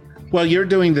 Well, you're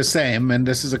doing the same, and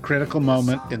this is a critical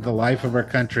moment in the life of our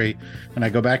country. And I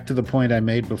go back to the point I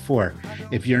made before.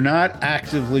 If you're not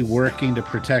actively working to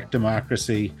protect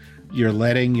democracy, you're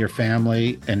letting your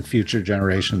family and future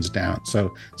generations down.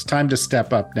 So it's time to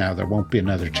step up now. There won't be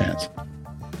another chance.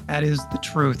 That is the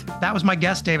truth. That was my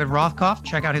guest, David Rothkopf.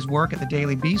 Check out his work at the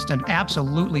Daily Beast and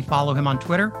absolutely follow him on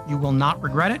Twitter. You will not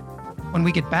regret it. When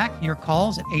we get back, your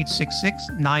calls at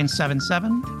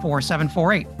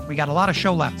 866-977-4748. We got a lot of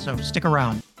show left, so stick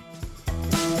around.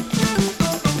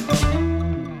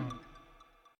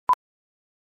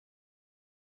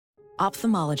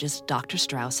 Ophthalmologist Dr.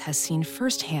 Strauss has seen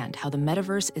firsthand how the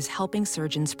metaverse is helping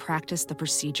surgeons practice the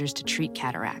procedures to treat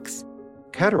cataracts.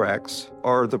 Cataracts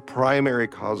are the primary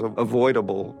cause of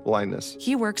avoidable blindness.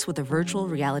 He works with a virtual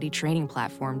reality training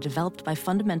platform developed by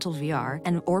Fundamental VR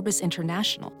and Orbis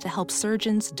International to help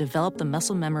surgeons develop the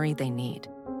muscle memory they need.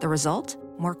 The result?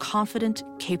 More confident,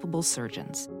 capable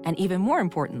surgeons. And even more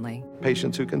importantly,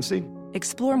 patients who can see.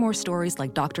 Explore more stories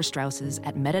like Dr. Strauss's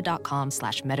at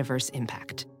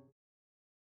meta.com/metaverseimpact.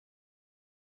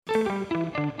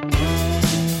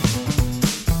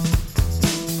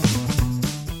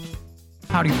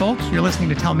 Howdy, folks. You're listening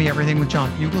to Tell Me Everything with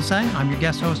John Fugelsang. I'm your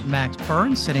guest host, Max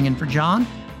Burns, sitting in for John.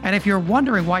 And if you're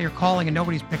wondering why you're calling and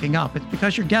nobody's picking up, it's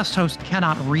because your guest host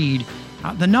cannot read.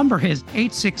 The number is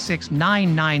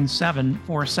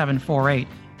 866-997-4748.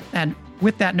 And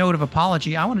with that note of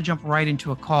apology, I want to jump right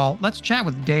into a call. Let's chat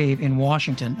with Dave in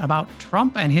Washington about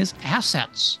Trump and his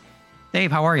assets.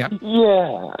 Dave, how are you?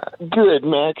 Yeah, good,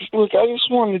 Max. Look, I just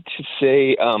wanted to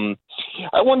say, I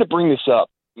wanted to bring this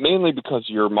up mainly because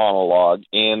of your monologue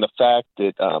and the fact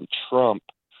that Trump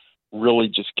really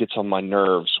just gets on my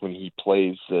nerves when he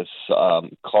plays this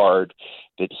card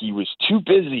that he was too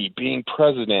busy being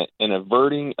president and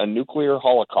averting a nuclear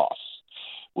holocaust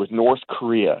with North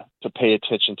Korea to pay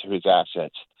attention to his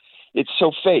assets. It's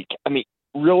so fake. I mean,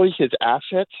 really, his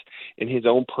assets and his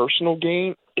own personal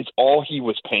gain is all he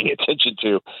was paying attention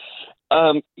to.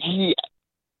 He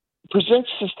presents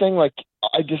this thing like,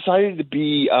 I decided to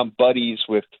be buddies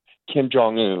with Kim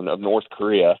Jong-un of North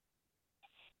Korea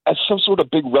as some sort of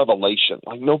big revelation,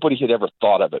 like nobody had ever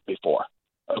thought of it before,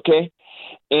 okay?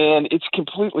 And it's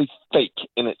completely fake,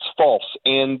 and it's false.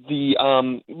 And the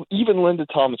even Linda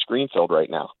Thomas-Greenfield right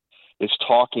now is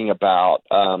talking about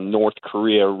North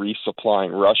Korea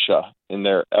resupplying Russia in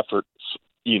their efforts,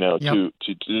 to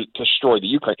destroy the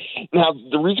Ukraine. Now,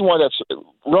 the reason why that's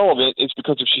relevant is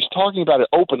because if she's talking about it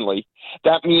openly,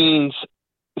 that means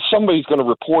somebody's going to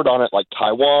report on it, like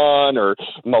Taiwan or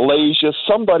Malaysia.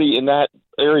 Somebody in that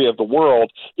area of the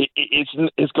world is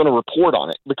going to report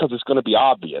on it because it's going to be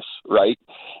obvious, right?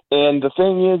 And the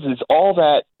thing is all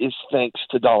that is thanks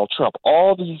to Donald Trump.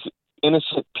 All these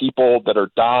innocent people that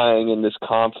are dying in this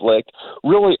conflict,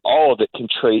 really all of it can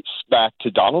trace back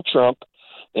to Donald Trump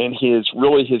and his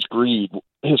greed,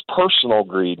 his personal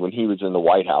greed when he was in the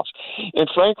White House. And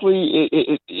frankly,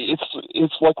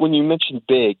 it's like when you mentioned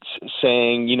Biggs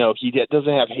saying, he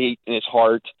doesn't have hate in his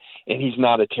heart and he's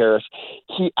not a terrorist.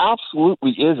 He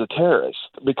absolutely is a terrorist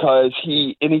because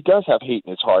he does have hate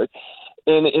in his heart.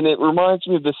 And it reminds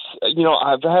me of this,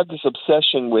 I've had this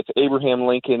obsession with Abraham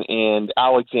Lincoln and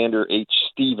Alexander H.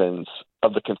 Stephens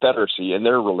of the Confederacy and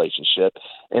their relationship.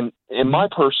 And my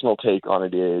personal take on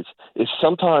it is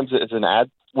sometimes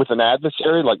with an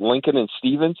adversary like Lincoln and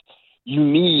Stephens, you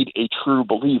need a true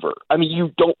believer. I mean,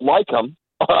 you don't like them.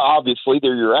 Obviously,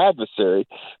 they're your adversary,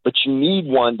 but you need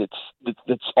one that's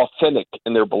authentic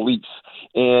in their beliefs.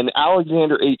 And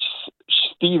Alexander H.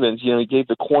 Stephens, he gave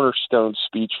the cornerstone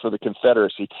speech for the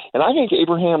Confederacy. And I think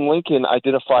Abraham Lincoln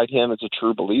identified him as a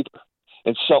true believer.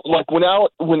 And so, like when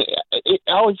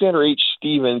Alexander H.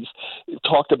 Stephens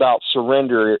talked about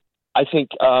surrender, I think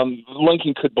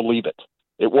Lincoln could believe it.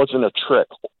 It wasn't a trick,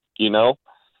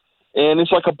 And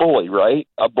it's like a bully, right?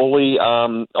 A bully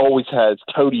always has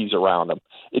toadies around him.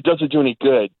 It doesn't do any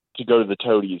good to go to the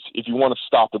toadies. If you want to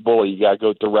stop the bully, you got to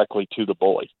go directly to the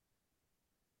bully.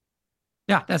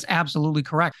 Yeah, that's absolutely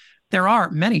correct. There are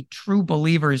many true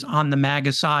believers on the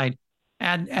MAGA side.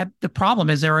 And the problem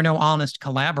is there are no honest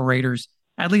collaborators.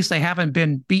 At least they haven't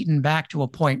been beaten back to a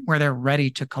point where they're ready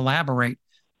to collaborate.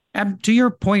 And to your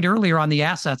point earlier on the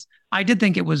assets, I did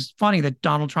think it was funny that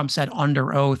Donald Trump said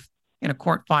under oath in a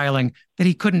court filing that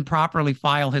he couldn't properly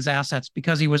file his assets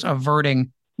because he was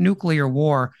averting nuclear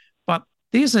war. But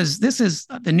this is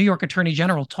the New York Attorney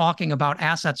General talking about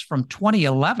assets from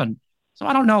 2011. So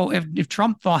I don't know if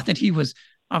Trump thought that he was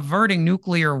averting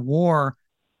nuclear war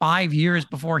 5 years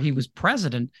before he was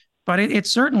president, but it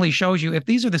certainly shows you if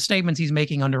these are the statements he's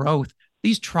making under oath,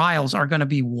 these trials are going to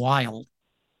be wild.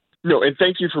 No, and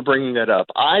thank you for bringing that up.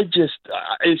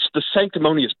 It's the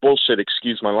sanctimonious bullshit,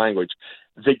 excuse my language,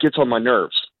 that gets on my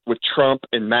nerves with Trump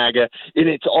and MAGA. And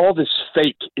it's all this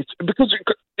fake. And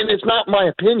it's not my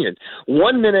opinion.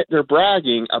 1 minute they're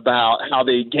bragging about how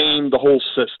they gamed the whole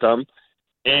system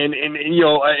and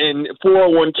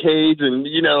 401ks and,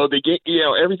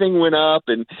 everything went up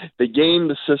and they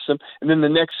gamed the system. And then the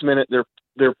next minute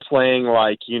they're playing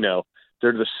like,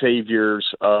 they're the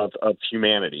saviors of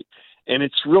humanity. And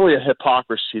it's really a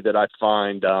hypocrisy that I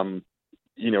find,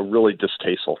 really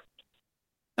distasteful.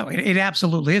 No, it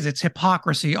absolutely is. It's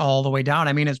hypocrisy all the way down.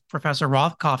 I mean, as Professor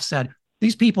Rothkopf said,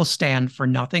 these people stand for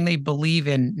nothing. They believe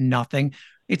in nothing.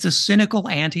 It's a cynical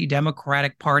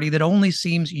anti-democratic party that only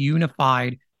seems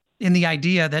unified in the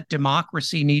idea that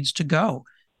democracy needs to go.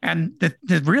 And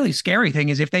the really scary thing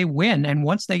is if they win, and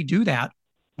once they do that,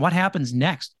 what happens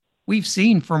next? We've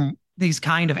seen from these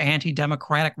kind of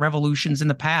anti-democratic revolutions in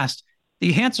the past,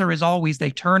 the answer is always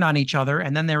they turn on each other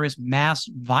and then there is mass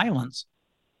violence.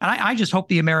 And I just hope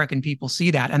the American people see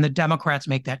that and the Democrats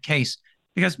make that case.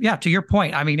 Because, yeah, to your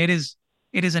point, I mean, it is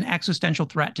an existential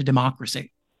threat to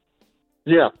democracy.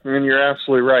 Yeah, and you're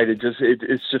absolutely right.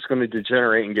 It's just going to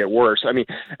degenerate and get worse. I mean,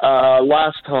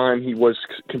 last time he was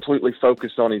completely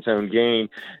focused on his own game.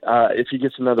 If he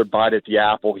gets another bite at the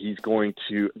apple,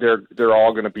 they're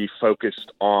all going to be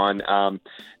focused on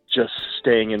just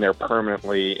staying in there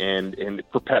permanently and in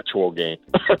perpetual gain.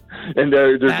 And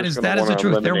that is the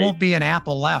truth. There won't be an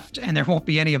apple left, and there won't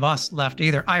be any of us left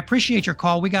either. I appreciate your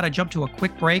call. We got to jump to a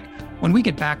quick break. When we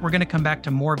get back, we're going to come back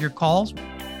to more of your calls.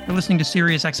 You're listening to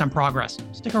Sirius XM Progress.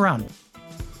 Stick around.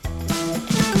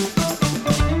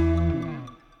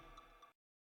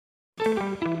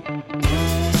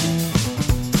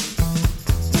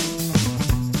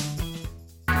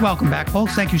 Welcome back,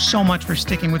 folks. Thank you so much for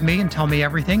sticking with me and Tell Me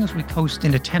Everything as we coast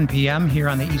into 10 p.m. here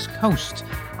on the East Coast.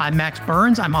 I'm Max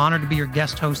Burns. I'm honored to be your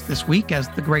guest host this week as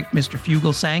the great Mr.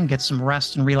 Fugelsang gets some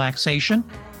rest and relaxation.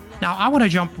 Now, I want to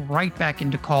jump right back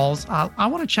into calls. I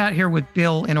want to chat here with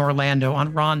Bill in Orlando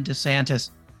on Ron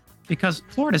DeSantis because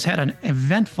Florida's had an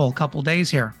eventful couple days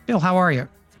here. Bill, how are you?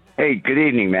 Hey, good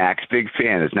evening, Max. Big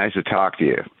fan. It's nice to talk to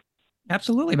you.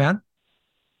 Absolutely, man.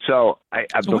 So,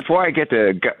 before I get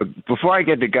to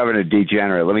Governor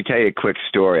DeGenerate, let me tell you a quick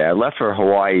story. I left for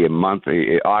Hawaii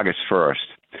August 1st,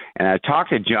 and I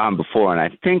talked to John before, and I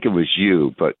think it was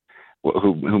you, but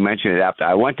who mentioned it after.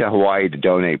 I went to Hawaii to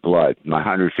donate blood, my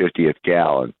 150th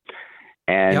gallon.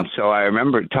 And so I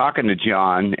remember talking to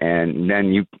John, and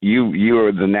then you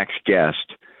were the next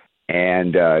guest.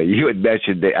 And you had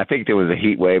mentioned that I think there was a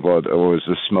heat wave or was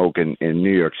the smoke in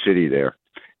New York City there.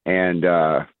 And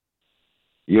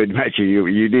you had mentioned you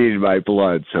needed my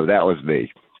blood, so that was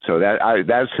me. So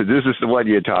this is the one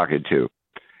you're talking to.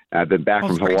 I've been back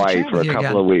from Hawaii for a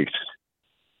couple of weeks.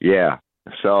 Yeah.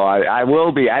 So I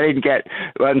will be.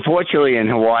 Unfortunately, in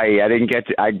Hawaii, I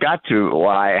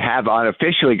have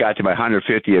unofficially got to my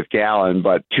 150th gallon,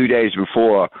 but 2 days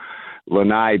before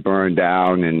Lanai burned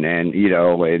down and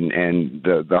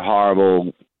the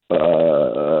horrible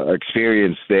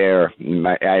experience there.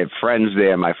 I have friends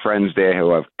there, my friends there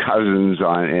who have cousins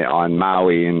on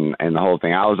Maui and the whole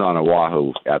thing. I was on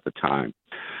Oahu at the time.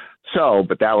 So,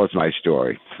 but that was my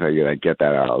story. So I'd get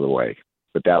that out of the way.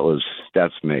 But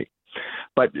that's me.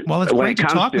 But well, it's great to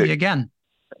talk with you again.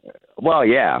 Well,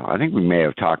 yeah, I think we may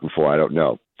have talked before. I don't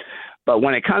know. But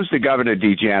when it comes to Governor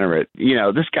DeGenerate,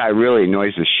 this guy really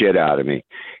annoys the shit out of me.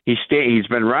 He's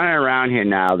been running around here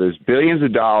now. There's billions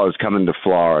of dollars coming to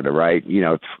Florida, right?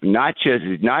 Not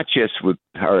just with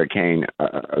hurricane,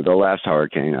 the last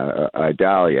hurricane,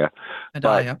 Idalia.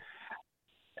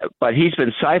 But he's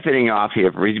been siphoning off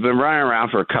here. He's been running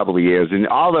around for a couple of years, and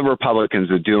all the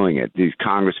Republicans are doing it. These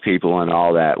Congress people and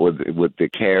all that with the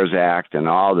CARES Act and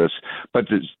all this. But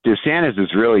DeSantis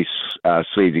is really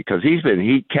sleazy because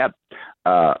he kept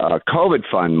COVID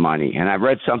fund money, and I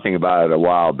read something about it a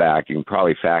while back. You can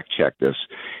probably fact check this.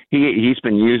 He's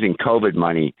been using COVID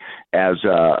money as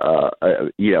the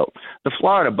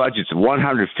Florida budget's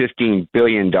 $115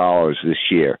 billion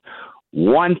this year.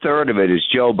 1/3 of it is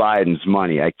Joe Biden's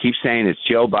money. I keep saying it's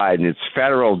Joe Biden. It's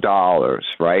federal dollars,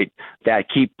 right, that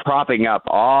keep propping up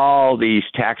all these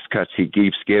tax cuts he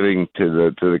keeps giving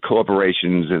to the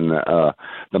corporations and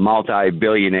the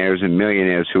multi-billionaires and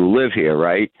millionaires who live here,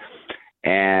 right?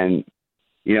 And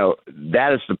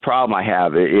that is the problem I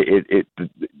have. The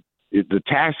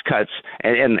tax cuts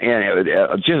and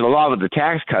just along with the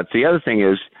tax cuts. The other thing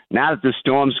is now that the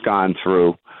storm's gone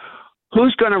through.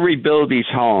 Who's going to rebuild these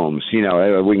homes? We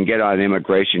can get on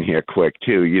immigration here quick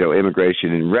too.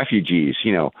 Immigration and refugees.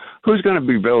 Who's going to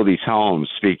rebuild these homes?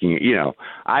 Speaking,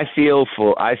 I feel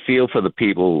for the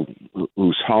people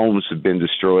whose homes have been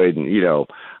destroyed, and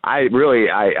I and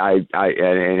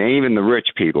even the rich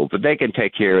people, but they can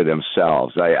take care of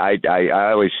themselves. I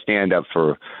always stand up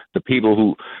for the people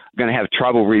who are going to have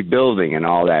trouble rebuilding and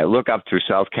all that. Look up through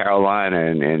South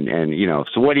Carolina and.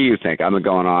 So what do you think? I'm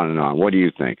going on and on. What do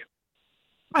you think?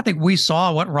 I think we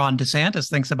saw what Ron DeSantis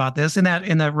thinks about this in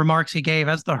the remarks he gave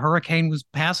as the hurricane was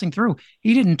passing through.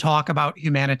 He didn't talk about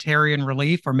humanitarian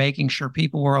relief or making sure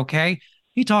people were okay.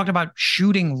 He talked about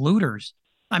shooting looters.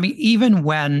 I mean, even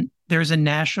when there's a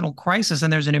national crisis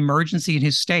and there's an emergency in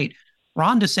his state,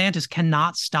 Ron DeSantis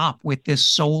cannot stop with this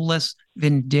soulless,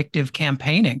 vindictive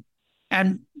campaigning.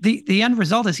 And the end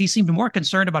result is he seemed more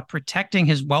concerned about protecting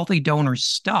his wealthy donors'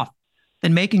 stuff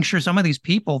than making sure some of these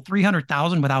people,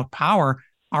 300,000 without power,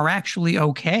 are actually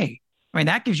okay. I mean,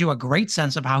 that gives you a great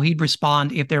sense of how he'd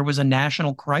respond if there was a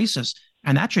national crisis,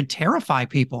 and that should terrify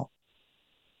people.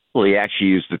 Well, he actually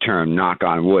used the term "knock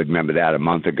on wood." Remember that a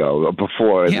month ago,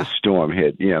 before the storm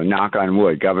hit. Knock on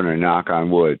wood, Governor, knock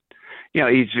on wood.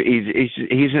 He's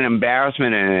an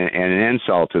embarrassment and an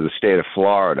insult to the state of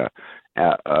Florida.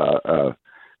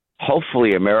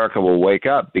 hopefully America will wake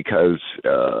up, because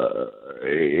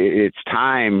it's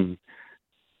time.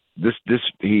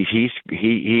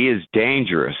 He is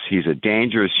dangerous. He's a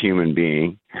dangerous human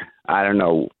being. I don't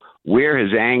know where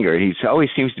his anger. He always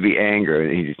seems to be anger.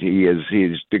 He's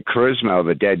the charisma of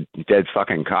a dead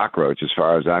fucking cockroach, as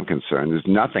far as I'm concerned. There's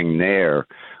nothing there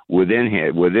within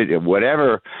him.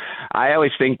 Whatever. I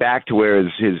always think back to where I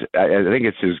think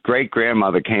it's his great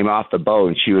grandmother came off the boat,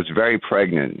 and she was very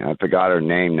pregnant. I forgot her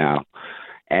name now.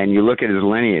 And you look at his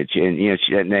lineage, and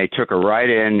and they took her right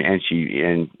in, and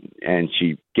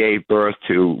she gave birth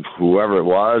to whoever it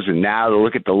was, and now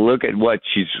look at what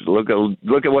she's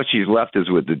left us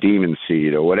with, the demon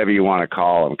seed, or whatever you want to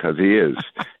call him, because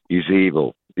he's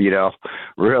evil.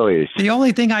 Really. The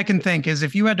only thing I can think is,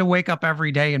 if you had to wake up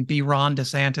every day and be Ron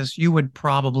DeSantis, you would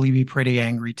probably be pretty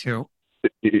angry too.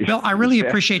 Bill, I really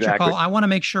appreciate your call. I want to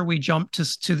make sure we jump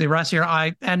to the rest here.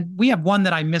 And we have one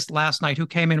that I missed last night who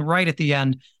came in right at the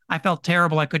end. I felt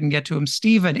terrible I couldn't get to him.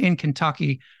 Stephen in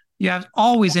Kentucky. You have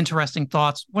always interesting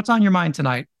thoughts. What's on your mind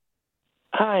tonight?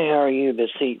 Hi, how are you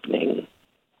this evening?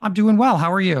 I'm doing well.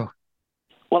 How are you?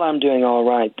 Well, I'm doing all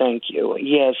right, thank you.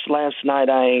 Yes, last night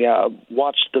I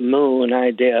watched the moon.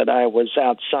 I did. I was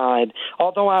outside.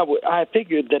 Although I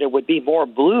figured that it would be more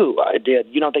blue, I did.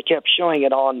 They kept showing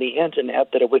it on the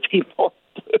internet that it would be more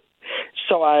blue.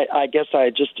 So I guess I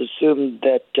just assumed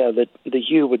that the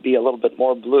hue would be a little bit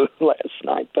more blue last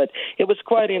night. But it was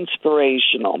quite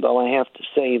inspirational, though, I have to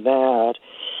say that.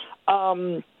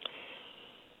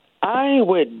 I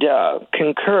would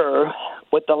concur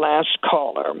with the last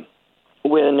caller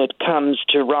when it comes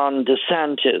to Ron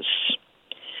DeSantis.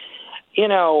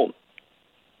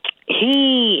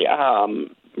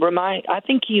 I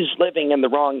think he's living in the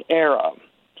wrong era.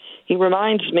 He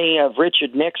reminds me of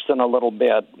Richard Nixon a little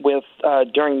bit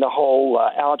during the whole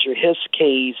Alger Hiss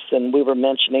case, and we were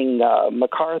mentioning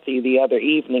McCarthy the other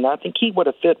evening. I think he would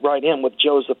have fit right in with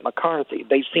Joseph McCarthy.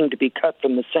 They seem to be cut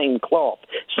from the same cloth,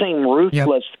 same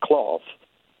ruthless cloth.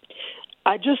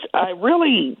 I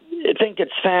really think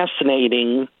it's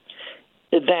fascinating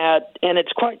that, and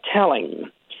it's quite telling,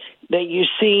 that you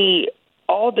see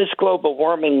all this global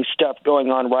warming stuff going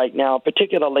on right now,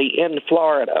 particularly in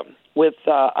Florida with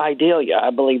Idalia, I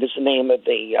believe is the name of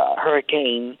the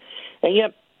hurricane. And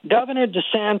yet Governor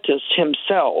DeSantis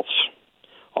himself,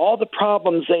 all the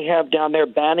problems they have down there,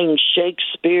 banning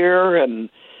Shakespeare and,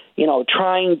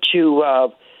 trying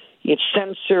to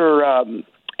censor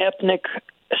ethnic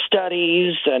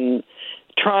studies and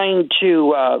trying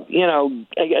to,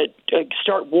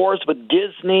 start wars with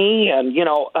Disney. And,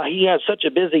 he has such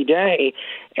a busy day.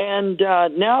 And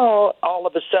now all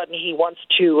of a sudden he wants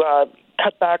to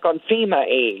cut back on FEMA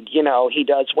aid. He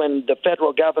does when the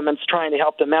federal government's trying to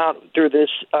help them out through this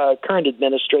current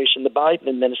administration, the Biden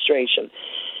administration.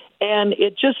 And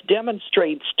it just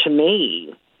demonstrates to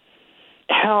me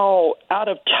how out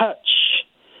of touch,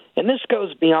 and this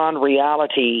goes beyond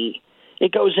reality,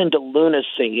 it goes into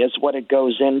lunacy is what it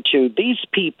goes into. These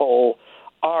people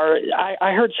are,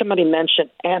 I heard somebody mention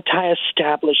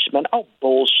anti-establishment. Oh,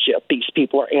 bullshit. These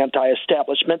people are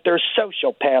anti-establishment. They're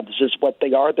sociopaths is what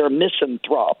they are. They're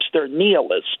misanthropes. They're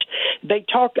nihilists.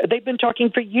 They've been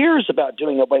talking for years about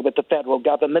doing away with the federal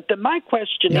government. Then my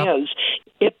question is,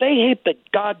 if they hate the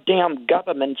goddamn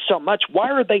government so much, why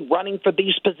are they running for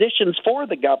these positions for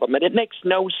the government? It makes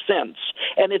no sense.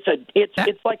 And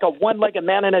it's like a one-legged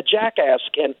man in a jackass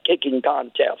kicking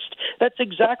contest. That's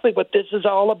exactly what this is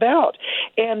all about.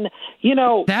 And,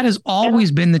 that has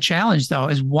always been the challenge, though,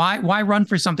 is why run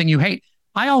for something you hate?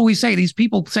 I always say these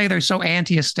people say they're so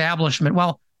anti-establishment.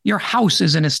 Well, your house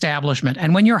is an establishment.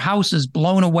 And when your house is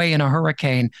blown away in a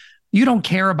hurricane, you don't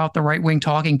care about the right-wing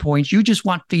talking points. You just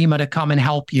want FEMA to come and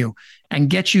help you and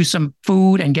get you some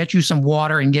food and get you some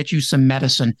water and get you some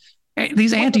medicine.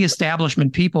 These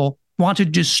anti-establishment people want to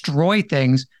destroy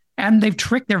things, and they've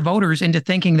tricked their voters into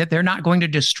thinking that they're not going to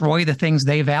destroy the things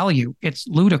they value. It's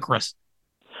ludicrous.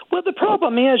 Well, the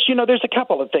problem is, there's a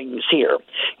couple of things here.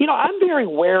 I'm very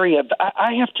wary of,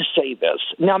 I have to say this.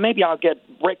 Now, maybe I'll get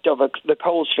raked over the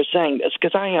coals for saying this,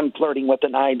 because I am flirting with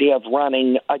an idea of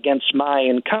running against my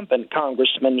incumbent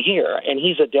congressman here, and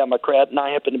he's a Democrat, and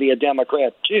I happen to be a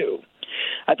Democrat, too.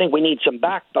 I think we need some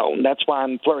backbone. That's why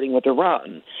I'm flirting with a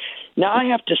run. Now, I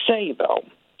have to say, though,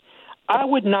 I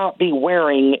would not be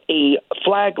wearing a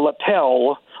flag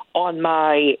lapel on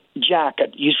my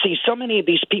jacket. You see so many of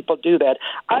these people do that.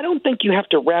 I don't think you have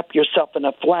to wrap yourself in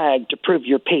a flag to prove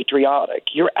you're patriotic.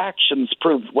 Your actions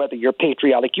prove whether you're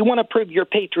patriotic. You want to prove you're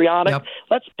patriotic? Yep.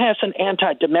 Let's pass an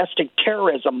anti-domestic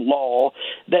terrorism law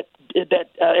that,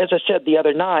 as I said the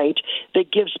other night,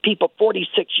 that gives people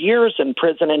 46 years in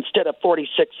prison instead of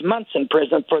 46 months in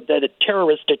prison for the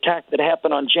terrorist attack that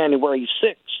happened on January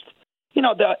 6th. You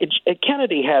know,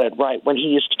 Kennedy had it right when he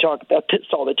used to talk about this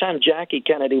all the time. Jackie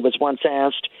Kennedy was once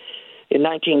asked in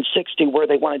 1960 where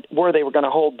they were going to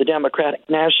hold the Democratic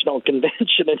National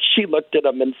Convention, and she looked at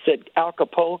him and said,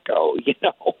 Acapulco, you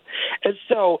know. And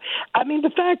so, I mean, the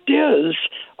fact is,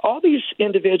 all these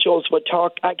individuals would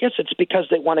talk, I guess it's because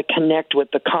they want to connect with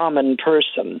the common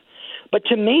person. But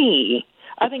to me,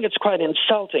 I think it's quite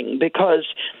insulting because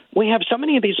we have so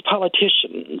many of these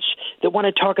politicians that want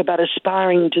to talk about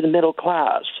aspiring to the middle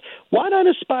class. Why not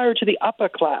aspire to the upper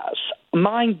class,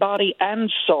 mind, body, and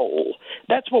soul?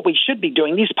 That's what we should be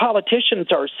doing. These politicians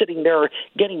are sitting there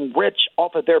getting rich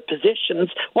off of their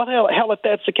positions. Well, hell, if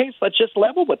that's the case, let's just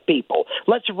level with people.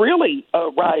 Let's really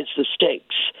rise the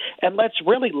stakes, and let's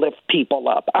really lift people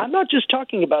up. I'm not just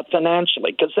talking about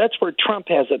financially, because that's where Trump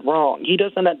has it wrong. He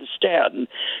doesn't understand.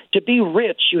 To be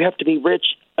rich, you have to be rich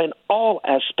in all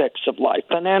aspects of life,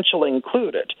 financial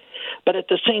included. But at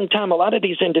the same time, a lot of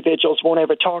these individuals won't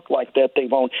ever talk like that. They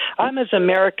won't. I'm as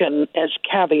American as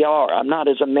caviar. I'm not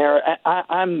as American.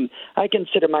 I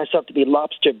consider myself to be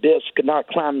lobster bisque, not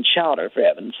clam chowder, for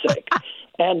heaven's sake.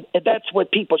 And that's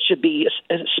what people should be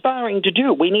aspiring to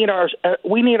do. We need our.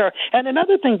 And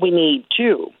another thing we need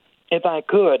too, if I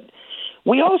could,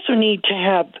 we also need to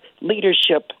have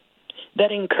leadership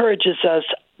that encourages us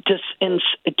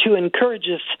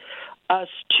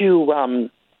to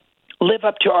live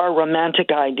up to our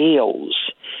romantic ideals.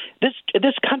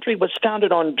 This country was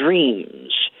founded on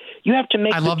dreams. You have to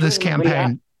make. I love this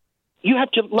campaign. You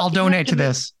have to. I'll donate to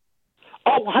this.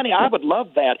 Oh, honey, I would love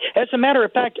that. As a matter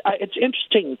of fact, it's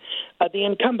interesting. The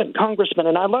incumbent congressman,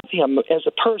 and I love him as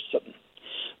a person,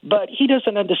 but he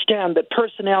doesn't understand that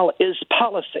personnel is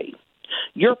policy.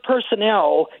 Your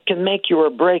personnel can make you or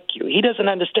break you. He doesn't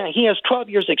understand. He has 12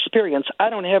 years experience. I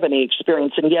don't have any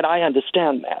experience, and yet I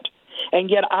understand that. And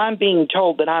yet I'm being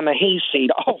told that I'm a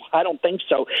hayseed. Oh, I don't think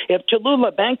so. If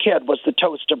Tallulah Bankhead was the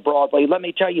toast of Broadway, let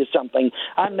me tell you something.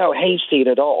 I'm no hayseed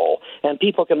at all. And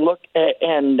people can look,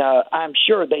 and I'm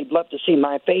sure they'd love to see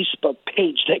my Facebook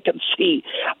page. They can see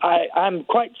I'm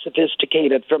quite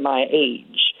sophisticated for my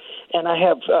age. And I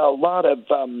have a lot of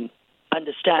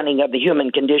understanding of the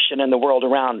human condition in the world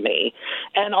around me.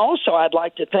 And also I'd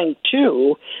like to think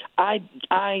too, I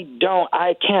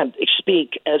can't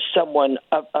speak as someone,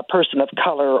 a person of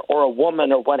color or a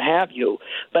woman or what have you,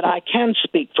 but I can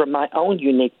speak from my own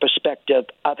unique perspective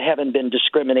of having been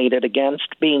discriminated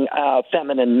against, being a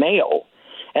feminine male,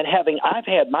 and I've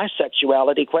had my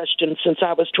sexuality questioned since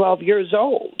I was 12 years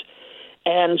old.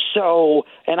 And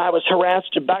I was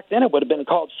harassed. Back then it would have been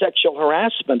called sexual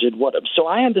harassment, it would have. So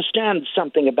I understand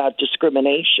something about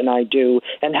discrimination, I do,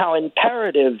 and how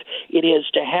imperative it is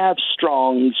to have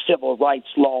strong civil rights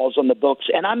laws on the books.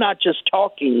 And I'm not just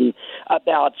talking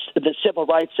about the Civil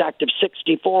Rights Act of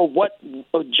 64. What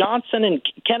Johnson and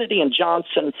Kennedy and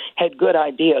Johnson had good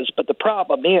ideas, but the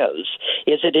problem is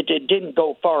that it didn't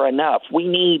go far enough. We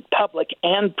need public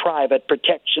and private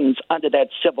protections under that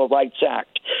Civil Rights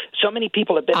Act. So many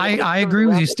people have been. I agree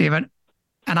with you, Stephen,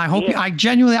 and I hope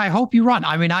I hope you run.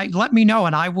 I mean, let me know,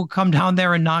 and I will come down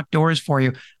there and knock doors for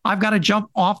you. I've got to jump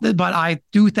off but I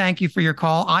do thank you for your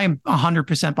call. I am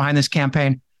 100% behind this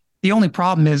campaign. The only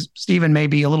problem is Stephen may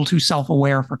be a little too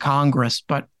self-aware for Congress,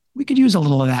 but we could use a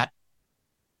little of that.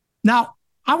 Now,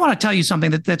 I want to tell you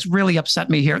something that's really upset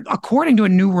me here. According to a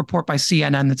new report by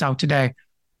CNN that's out today,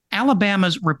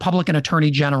 Alabama's Republican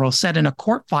Attorney General said in a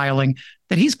court filing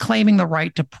that he's claiming the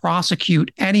right to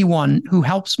prosecute anyone who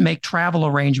helps make travel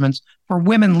arrangements for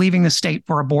women leaving the state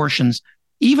for abortions,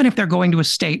 even if they're going to a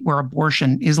state where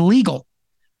abortion is legal.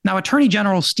 Now, Attorney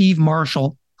General Steve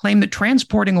Marshall claimed that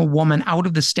transporting a woman out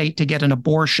of the state to get an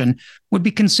abortion would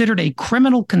be considered a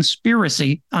criminal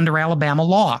conspiracy under Alabama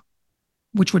law,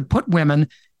 which would put women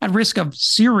at risk of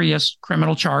serious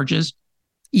criminal charges,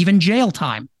 even jail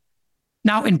time.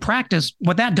 Now, in practice,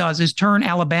 what that does is turn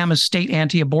Alabama's state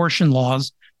anti-abortion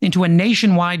laws into a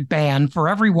nationwide ban for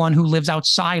everyone who lives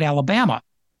outside Alabama.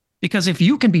 Because if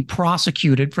you can be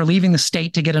prosecuted for leaving the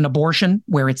state to get an abortion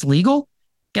where it's legal,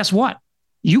 guess what?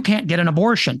 You can't get an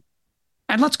abortion.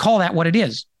 And let's call that what it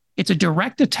is. It's a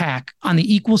direct attack on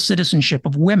the equal citizenship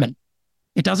of women.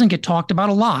 It doesn't get talked about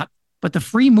a lot, but the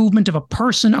free movement of a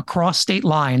person across state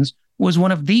lines was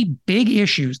one of the big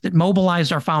issues that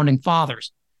mobilized our founding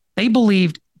fathers. They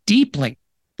believed deeply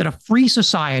that a free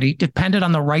society depended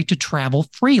on the right to travel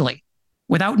freely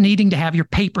without needing to have your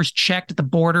papers checked at the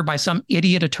border by some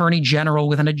idiot attorney general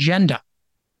with an agenda.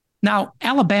 Now,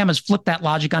 Alabama's flipped that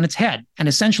logic on its head and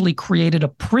essentially created a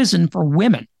prison for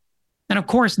women. And of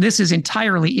course, this is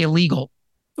entirely illegal,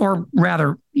 or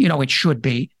rather, it should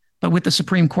be. But with the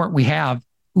Supreme Court we have,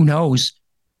 who knows?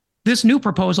 This new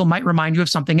proposal might remind you of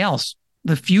something else,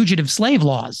 the fugitive slave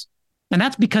laws. And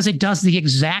that's because it does the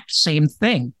exact same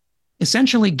thing,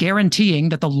 essentially guaranteeing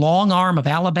that the long arm of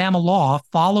Alabama law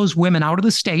follows women out of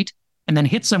the state and then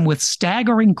hits them with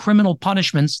staggering criminal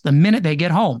punishments the minute they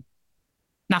get home.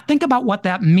 Now, think about what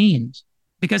that means,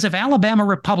 because if Alabama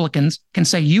Republicans can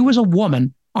say you as a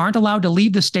woman aren't allowed to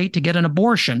leave the state to get an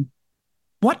abortion,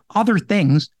 what other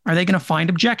things are they going to find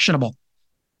objectionable?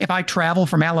 If I travel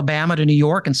from Alabama to New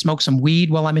York and smoke some weed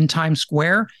while I'm in Times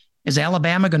Square, is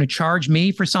Alabama going to charge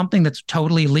me for something that's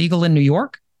totally legal in New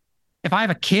York? If I have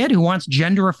a kid who wants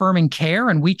gender-affirming care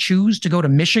and we choose to go to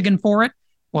Michigan for it,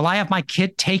 will I have my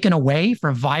kid taken away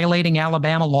for violating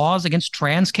Alabama laws against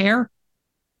trans care?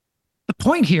 The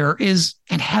point here is,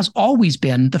 and has always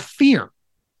been, the fear.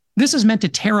 This is meant to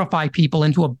terrify people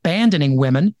into abandoning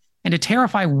women and to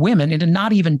terrify women into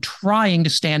not even trying to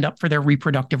stand up for their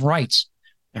reproductive rights,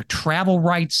 their travel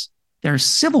rights, their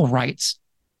civil rights.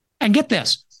 And get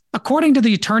this, according to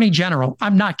the Attorney General,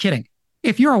 I'm not kidding,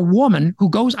 if you're a woman who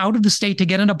goes out of the state to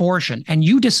get an abortion and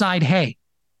you decide, hey,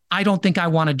 I don't think I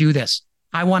want to do this,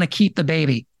 I want to keep the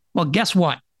baby, well, guess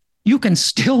what? You can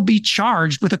still be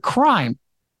charged with a crime.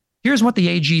 Here's what the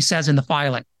AG says in the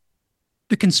filing.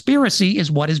 The conspiracy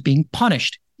is what is being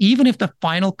punished, even if the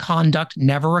final conduct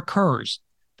never occurs.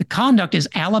 The conduct is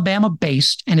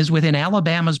Alabama-based and is within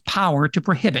Alabama's power to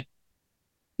prohibit.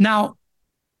 Now,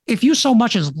 if you so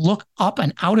much as look up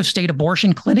an out-of-state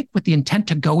abortion clinic with the intent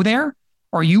to go there,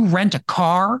 or you rent a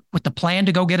car with the plan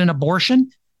to go get an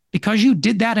abortion, because you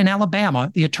did that in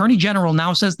Alabama, the Attorney General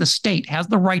now says the state has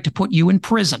the right to put you in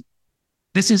prison.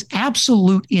 This is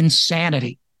absolute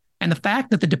insanity. And the fact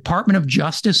that the Department of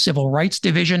Justice Civil Rights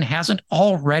Division hasn't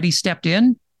already stepped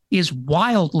in is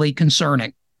wildly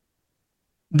concerning.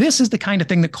 This is the kind of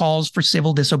thing that calls for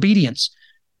civil disobedience.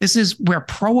 This is where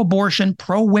pro-abortion,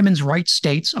 pro-women's rights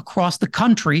states across the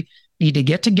country need to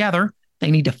get together. They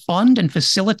need to fund and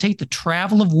facilitate the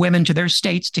travel of women to their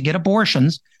states to get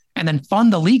abortions, and then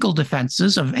fund the legal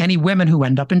defenses of any women who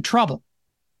end up in trouble.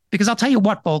 Because I'll tell you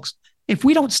what, folks, if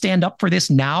we don't stand up for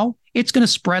this now, it's going to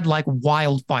spread like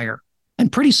wildfire.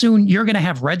 And pretty soon, you're going to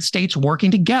have red states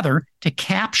working together to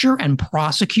capture and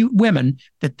prosecute women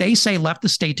that they say left the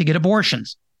state to get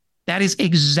abortions. That is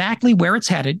exactly where it's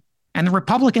headed. And the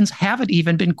Republicans haven't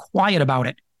even been quiet about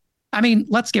it. I mean,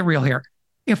 let's get real here.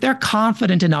 If they're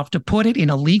confident enough to put it in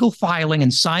a legal filing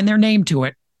and sign their name to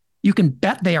it, you can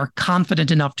bet they are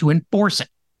confident enough to enforce it.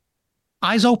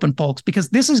 Eyes open, folks, because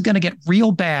this is going to get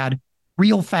real bad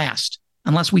real fast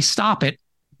unless we stop it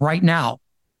right now.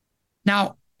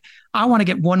 Now, I want to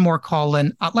get one more call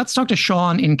in. Let's talk to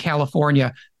Sean in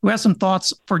California, who has some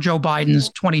thoughts for Joe Biden's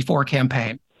 24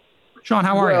 campaign. Sean,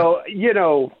 how are you? Well, you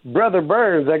know, Brother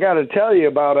Burns, I got to tell you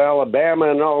about Alabama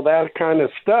and all that kind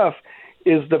of stuff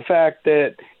is the fact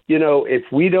that, you know, if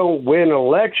we don't win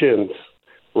elections,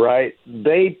 right,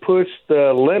 they push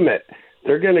the limit.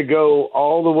 They're going to go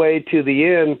all the way to the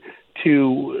end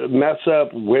to mess up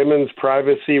women's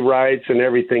privacy rights and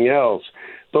everything else.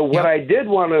 But what I did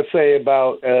want to say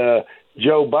about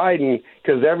Joe Biden,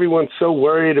 because everyone's so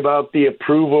worried about the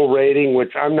approval rating,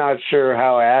 which I'm not sure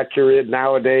how accurate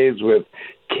nowadays with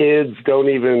kids don't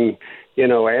even, you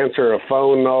know, answer a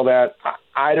phone and all that.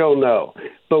 I don't know.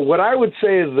 But what I would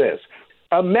say is this.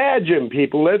 Imagine,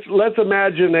 people, let's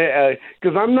imagine,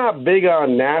 because I'm not big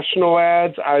on national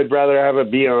ads. I'd rather have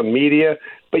it be on media,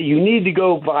 but you need to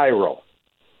go viral.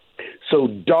 So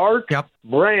Dark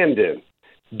Brandon,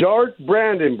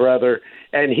 brother,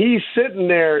 and he's sitting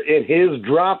there in his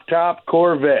drop-top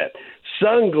Corvette,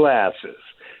 sunglasses,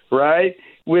 right,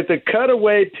 with a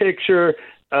cutaway picture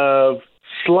of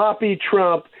sloppy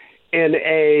Trump in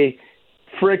a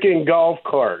freaking golf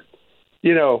cart,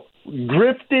 you know,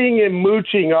 grifting and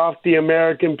mooching off the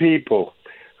American people,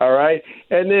 all right?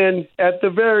 And then at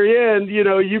the very end, you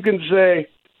know, you can say,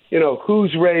 you know,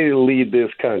 who's ready to lead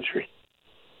this country?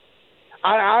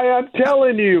 I'm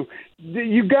telling you,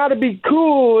 you got to be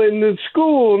cool in the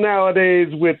school nowadays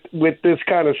with this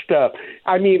kind of stuff.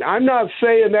 I mean, I'm not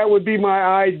saying that would be my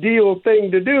ideal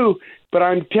thing to do, but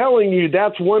I'm telling you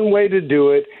that's one way to do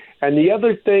it. And the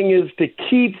other thing is to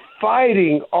keep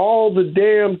fighting all the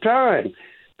damn time,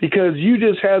 because you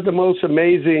just had the most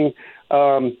amazing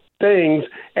things.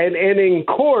 And in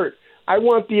court, I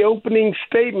want the opening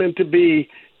statement to be,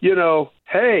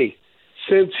 hey,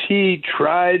 since he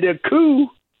tried a coup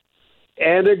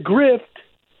and a grift,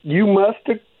 you must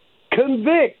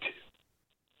convict.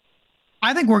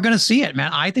 I think we're going to see it,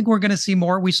 man. I think we're going to see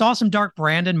more. We saw some Dark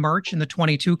Brandon merch in the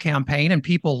 22 campaign, and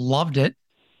people loved it.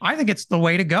 I think it's the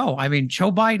way to go. I mean,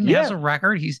 Joe Biden has a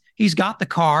record. He's got the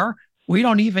car. We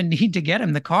don't even need to get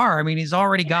him the car. I mean, he's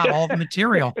already got all the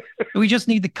material. We just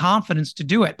need the confidence to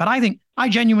do it. But I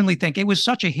genuinely think it was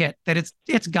such a hit that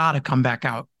it's got to come back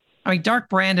out. I mean, Dark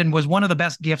Brandon was one of the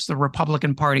best gifts the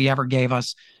Republican Party ever gave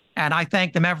us. And I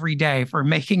thank them every day for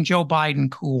making Joe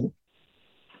Biden cool.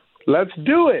 Let's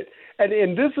do it.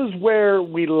 And this is where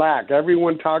we lack.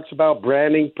 Everyone talks about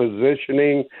branding,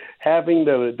 positioning, having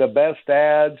the best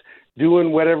ads,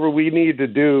 doing whatever we need to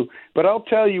do. But I'll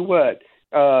tell you what,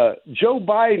 Joe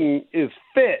Biden is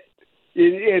fit.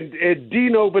 And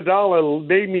Dino Badala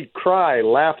made me cry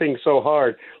laughing so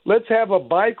hard. Let's have a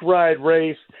bike ride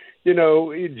race,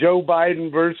 Joe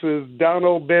Biden versus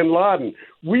Donald bin Laden.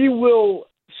 We will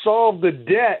solve the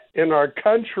debt in our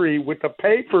country with a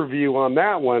pay-per-view on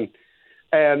that one.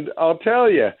 And I'll tell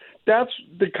you, that's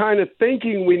the kind of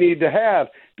thinking we need to have,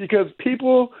 because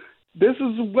people, this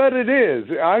is what it is.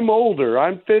 I'm older.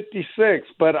 I'm 56.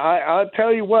 But I'll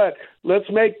tell you what, let's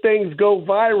make things go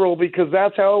viral, because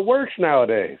that's how it works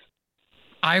nowadays.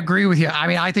 I agree with you. I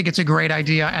mean, I think it's a great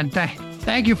idea. And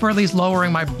thank you for at least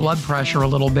lowering my blood pressure a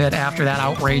little bit after that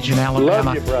outrage in Alabama.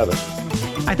 Love you, brother.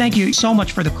 I thank you so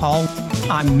much for the call.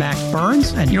 I'm Mac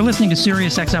Burns, and you're listening to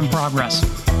SiriusXM Progress.